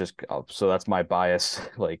 So that's my bias,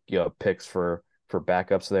 like picks for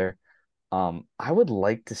backups there. I would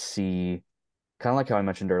like to see kind of like how I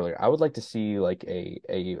mentioned earlier. I would like to see like a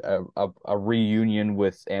reunion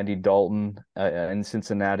with Andy Dalton in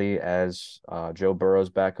Cincinnati as Joe Burrow's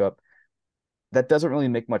backup. That doesn't really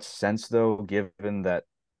make much sense though, given that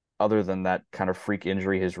other than that kind of freak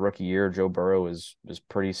injury his rookie year, Joe Burrow is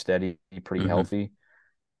pretty steady, pretty Mm-hmm. healthy.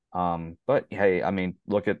 But hey, I mean,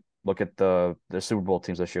 look at the Super Bowl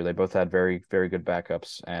teams this year. They both had very, very good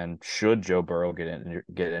backups. And should Joe Burrow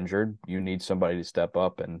get injured, you need somebody to step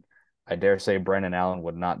up and I dare say Brandon Allen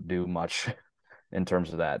would not do much in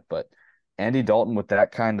terms of that. But Andy Dalton with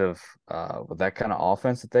that kind of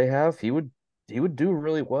offense that they have, he would do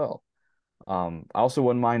really well. I also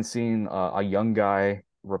wouldn't mind seeing a young guy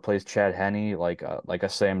replace Chad Henne, like a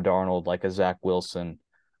Sam Darnold, like a Zach Wilson,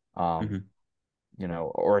 um,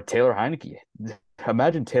 Mhm. or a Taylor Heineke.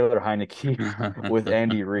 Imagine Taylor Heineke with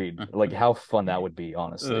Andy Reid. Like how fun that would be,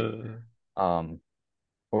 honestly. Uh, Um,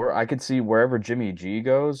 or I could see wherever Jimmy G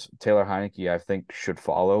goes, Taylor Heineke, I think, should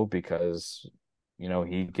follow because, he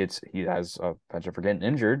has a penchant for getting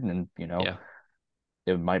injured and, yeah.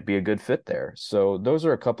 it might be a good fit there. So those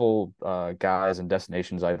are a couple guys and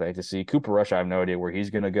destinations I'd like to see. Cooper Rush, I have no idea where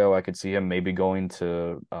he's going to go. I could see him maybe going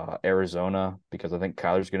to Arizona because I think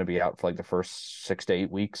Kyler's going to be out for like the first 6 to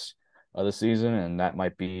 8 weeks of the season, and that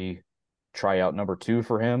might be tryout number two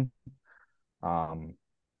for him. Um,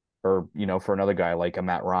 or for another guy like a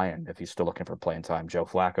Matt Ryan, if he's still looking for playing time, Joe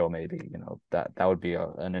Flacco, maybe, that would be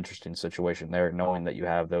an interesting situation there, knowing that you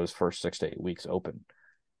have those first 6 to 8 weeks open.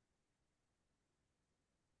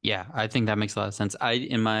 Yeah, I think that makes a lot of sense. I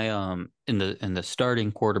in my in the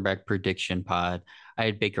starting quarterback prediction pod, I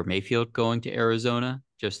had Baker Mayfield going to Arizona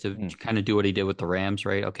just to Mm, kind of do what he did with the Rams,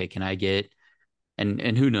 right? Okay, can I get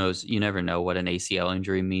and who knows, you never know what an ACL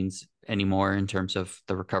injury means anymore in terms of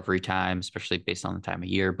the recovery time, especially based on the time of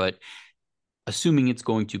year, but assuming it's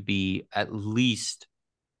going to be at least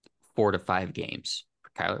 4 to 5 games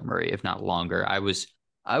for Kyler Murray, if not longer. I was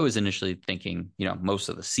initially thinking, most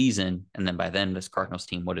of the season, and then by then, this Cardinals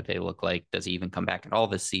team, what do they look like? Does he even come back at all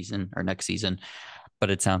this season or next season?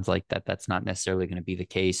 But it sounds like that's not necessarily going to be the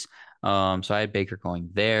case. So I had Baker going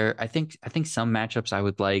there. I think some matchups I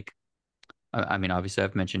would like. I mean, obviously,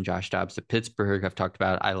 I've mentioned Josh Dobbs to Pittsburgh. I've talked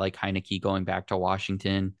about I like Heineke going back to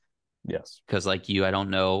Washington yes. because, like you, I don't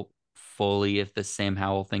know fully if the Sam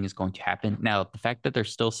Howell thing is going to happen. Now, the fact that they're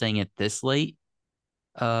still saying it this late,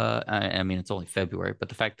 I mean, it's only February, but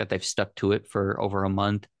the fact that they've stuck to it for over a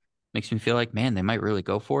month makes me feel like, man, they might really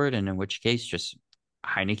go for it. And in which case, just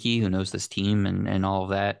Heineke, who knows this team and all of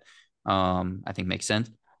that, I think makes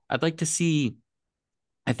sense. I'd like to see,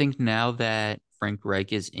 I think now that Frank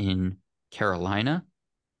Reich is in Carolina,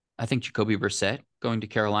 I think Jacoby Brissett going to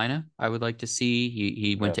Carolina, I would like to see.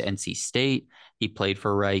 He went to Yes. NC State. He played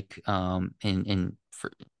for Reich in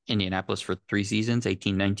for Indianapolis for 3 seasons,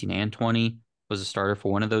 18, 19, and 20. Was a starter for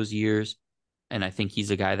one of those years. And I think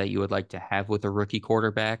he's a guy that you would like to have with a rookie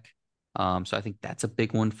quarterback. So I think that's a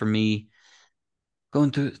big one for me.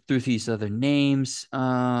 Going through these other names,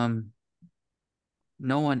 no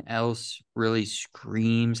one else really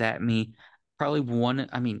screams at me. Probably one,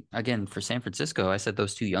 I mean, again, for San Francisco, I said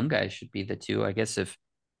those two young guys should be the two. I guess if,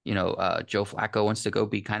 Joe Flacco wants to go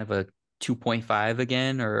be kind of a 2.5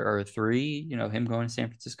 again or a three, him going to San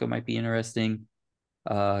Francisco might be interesting.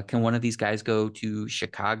 Can one of these guys go to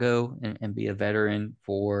Chicago and be a veteran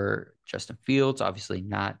for Justin Fields? Obviously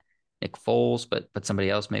not Nick Foles, but somebody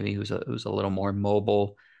else maybe who's a little more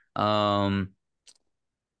mobile. Um,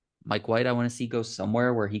 Mike White, I want to see go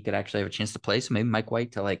somewhere where he could actually have a chance to play. So maybe Mike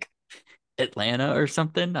White to like Atlanta or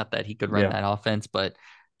something. Not that he could run Yeah. that offense, but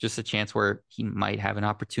just a chance where he might have an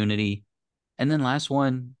opportunity. And then last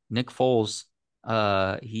one, Nick Foles.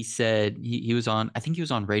 He said he was on, I think he was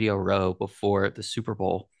on Radio Row before the Super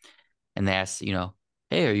Bowl, and they asked,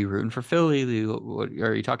 hey, are you rooting for Philly?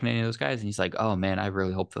 Are you talking to any of those guys? And he's like, oh man, I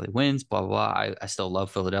really hope Philly wins. Blah blah blah. I still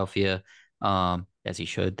love Philadelphia, as he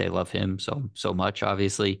should. They love him so much,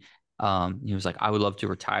 obviously. He was like, I would love to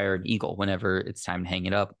retire an Eagle whenever it's time to hang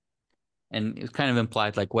it up. And it was kind of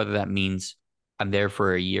implied like whether that means I'm there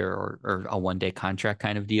for a year or a 1 day contract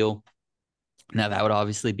kind of deal. Now that would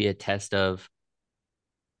obviously be a test of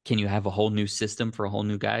can you have a whole new system for a whole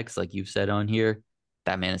new guy? Because, like you've said on here,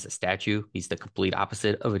 that man is a statue. He's the complete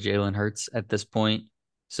opposite of a Jalen Hurts at this point.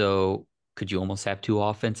 So, could you almost have two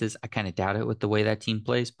offenses? I kind of doubt it with the way that team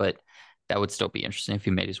plays, but that would still be interesting if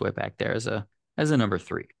he made his way back there as a number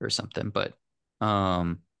three or something. But,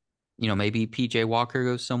 um, maybe PJ Walker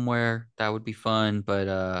goes somewhere. That would be fun.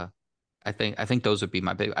 But I think those would be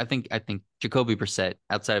my big. I think Jacoby Brissett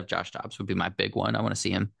outside of Josh Dobbs would be my big one. I want to see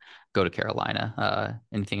him go to Carolina.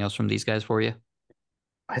 Anything else from these guys for you?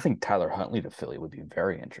 I think Tyler Huntley to Philly would be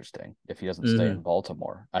very interesting if he doesn't stay in Mm-hmm.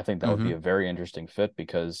 Baltimore. I think that would be Mm-hmm. a very interesting fit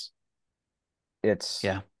because it's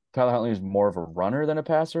Yeah. Tyler Huntley is more of a runner than a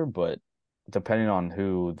passer, but depending on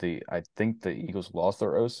I think the Eagles lost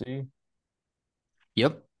their OC.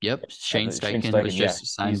 Yep. Yep. Shane Shane Steichen was Steichen, yeah,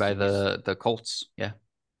 just signed by he's the Colts. Yeah.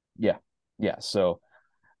 yeah, yeah. So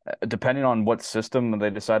depending on what system they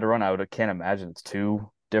decide to run, can't imagine it's two.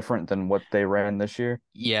 different than what they ran this year.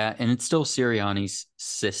 Yeah, and it's still Sirianni's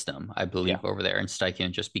system, I Yeah. believe, over there. And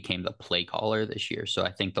Steichen just became the play caller this year. So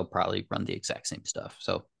I think they'll probably run the exact same stuff.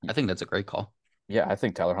 So I think that's a great call. Yeah, I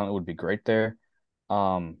think Tyler Huntley would be great there.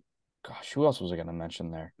 Um, Gosh, who else was I going to mention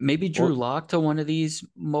there? Maybe Well, Drew Lock to one of these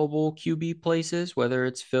mobile QB places, whether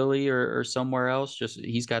it's Philly or somewhere else. Just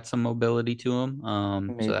he's got some mobility to him.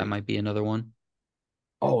 So that maybe. might be another one.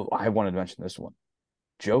 Oh, I wanted to mention this one.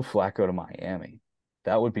 Joe Flacco to Miami.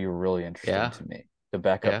 That would be really interesting Yeah, to me. To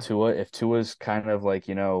back up yeah. Tua, if Tua's kind of like,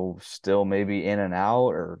 still maybe in and out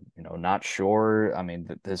or, not sure. I mean,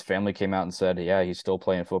 th his family came out and said, yeah, he's still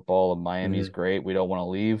playing football and Miami's Mhm. great. We don't want to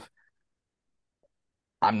leave.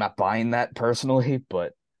 I'm not buying that personally,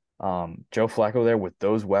 but Joe Flacco there with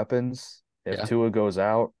those weapons, if Yeah. Tua goes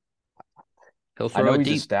out, He'll I throw know it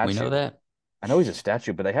he's a deep. We know statue. that. I know he's a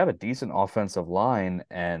statue, but they have a decent offensive line,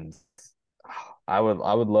 and I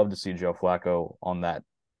would love to see Joe Flacco on that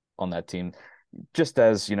team, just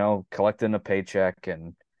as, collecting a paycheck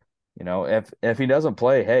and if he doesn't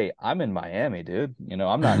play, hey, I'm in Miami, dude.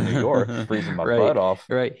 I'm not in New York freezing my Right, butt off.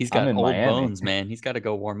 right. He's I'm got in old Miami. bones, man. He's got to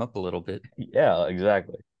go warm up a little bit. Yeah,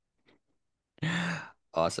 exactly.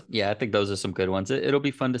 Awesome. Yeah, I think those are some good ones. It'll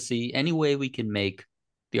be fun to see any way we can make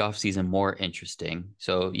the offseason more interesting.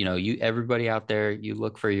 So, you everybody out there, you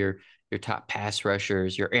look for your top pass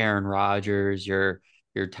rushers, your Aaron Rodgers, your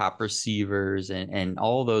top receivers and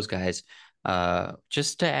all those guys.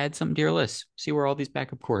 Just to add something to your list. See where all these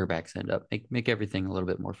backup quarterbacks end up. Make everything a little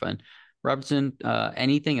bit more fun. Robertson,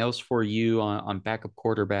 anything else for you on backup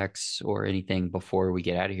quarterbacks or anything before we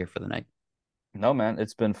get out of here for the night? No, man,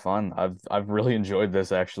 it's been fun. I've really enjoyed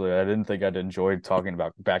this actually. I didn't think I'd enjoy talking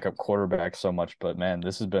about backup quarterbacks so much, but man,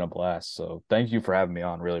 this has been a blast. So thank you for having me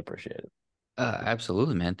on. Really appreciate it.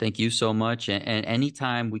 Absolutely, man. Thank you so much. And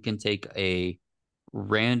anytime we can take a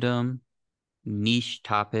random niche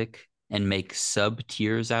topic and make sub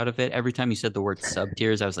tiers out of it. Every time you said the word sub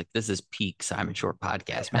tiers, I was like, this is peak Simon Short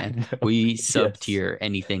podcast, I man. know. We sub Yes. tier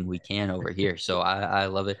anything we can over here. So I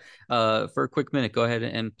love it. For a quick minute, go ahead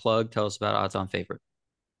and plug. Tell us about odds on favorite.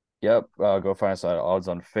 Yep. Go find us at Odds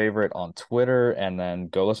on Favorite on Twitter, and then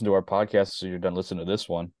go listen to our podcast so you're done listening to this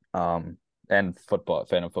one. And football,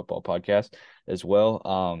 fan of football podcast as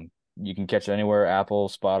well. You can catch it anywhere, Apple,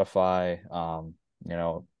 Spotify, you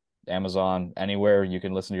know, Amazon, anywhere you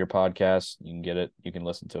can listen to your podcast, you can get it, you can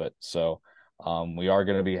listen to it. So, we are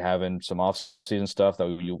going to be having some off-season stuff that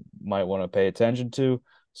you might want to pay attention to.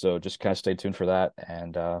 So just kind of stay tuned for that.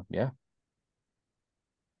 And yeah.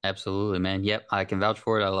 Absolutely, man. Yep, I can vouch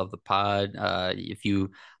for it. I love the pod. If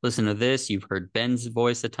you listen to this, you've heard Ben's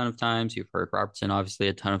voice a ton of times. You've heard Robertson obviously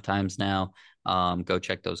a ton of times now. Go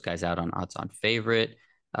check those guys out on Odds On Favorite.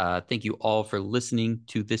 Thank you all for listening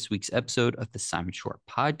to this week's episode of the Simon Short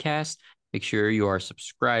Podcast. Make sure you are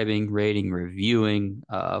subscribing, rating, reviewing.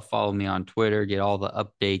 Follow me on Twitter. Get all the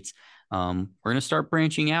updates. We're going to start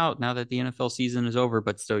branching out now that the NFL season is over,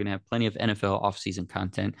 but still going to have plenty of NFL offseason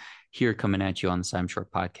content here coming at you on the Simon Short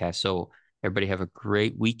podcast. So, everybody have a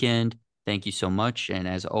great weekend. Thank you so much. And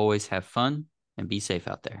as always, have fun and be safe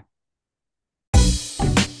out there.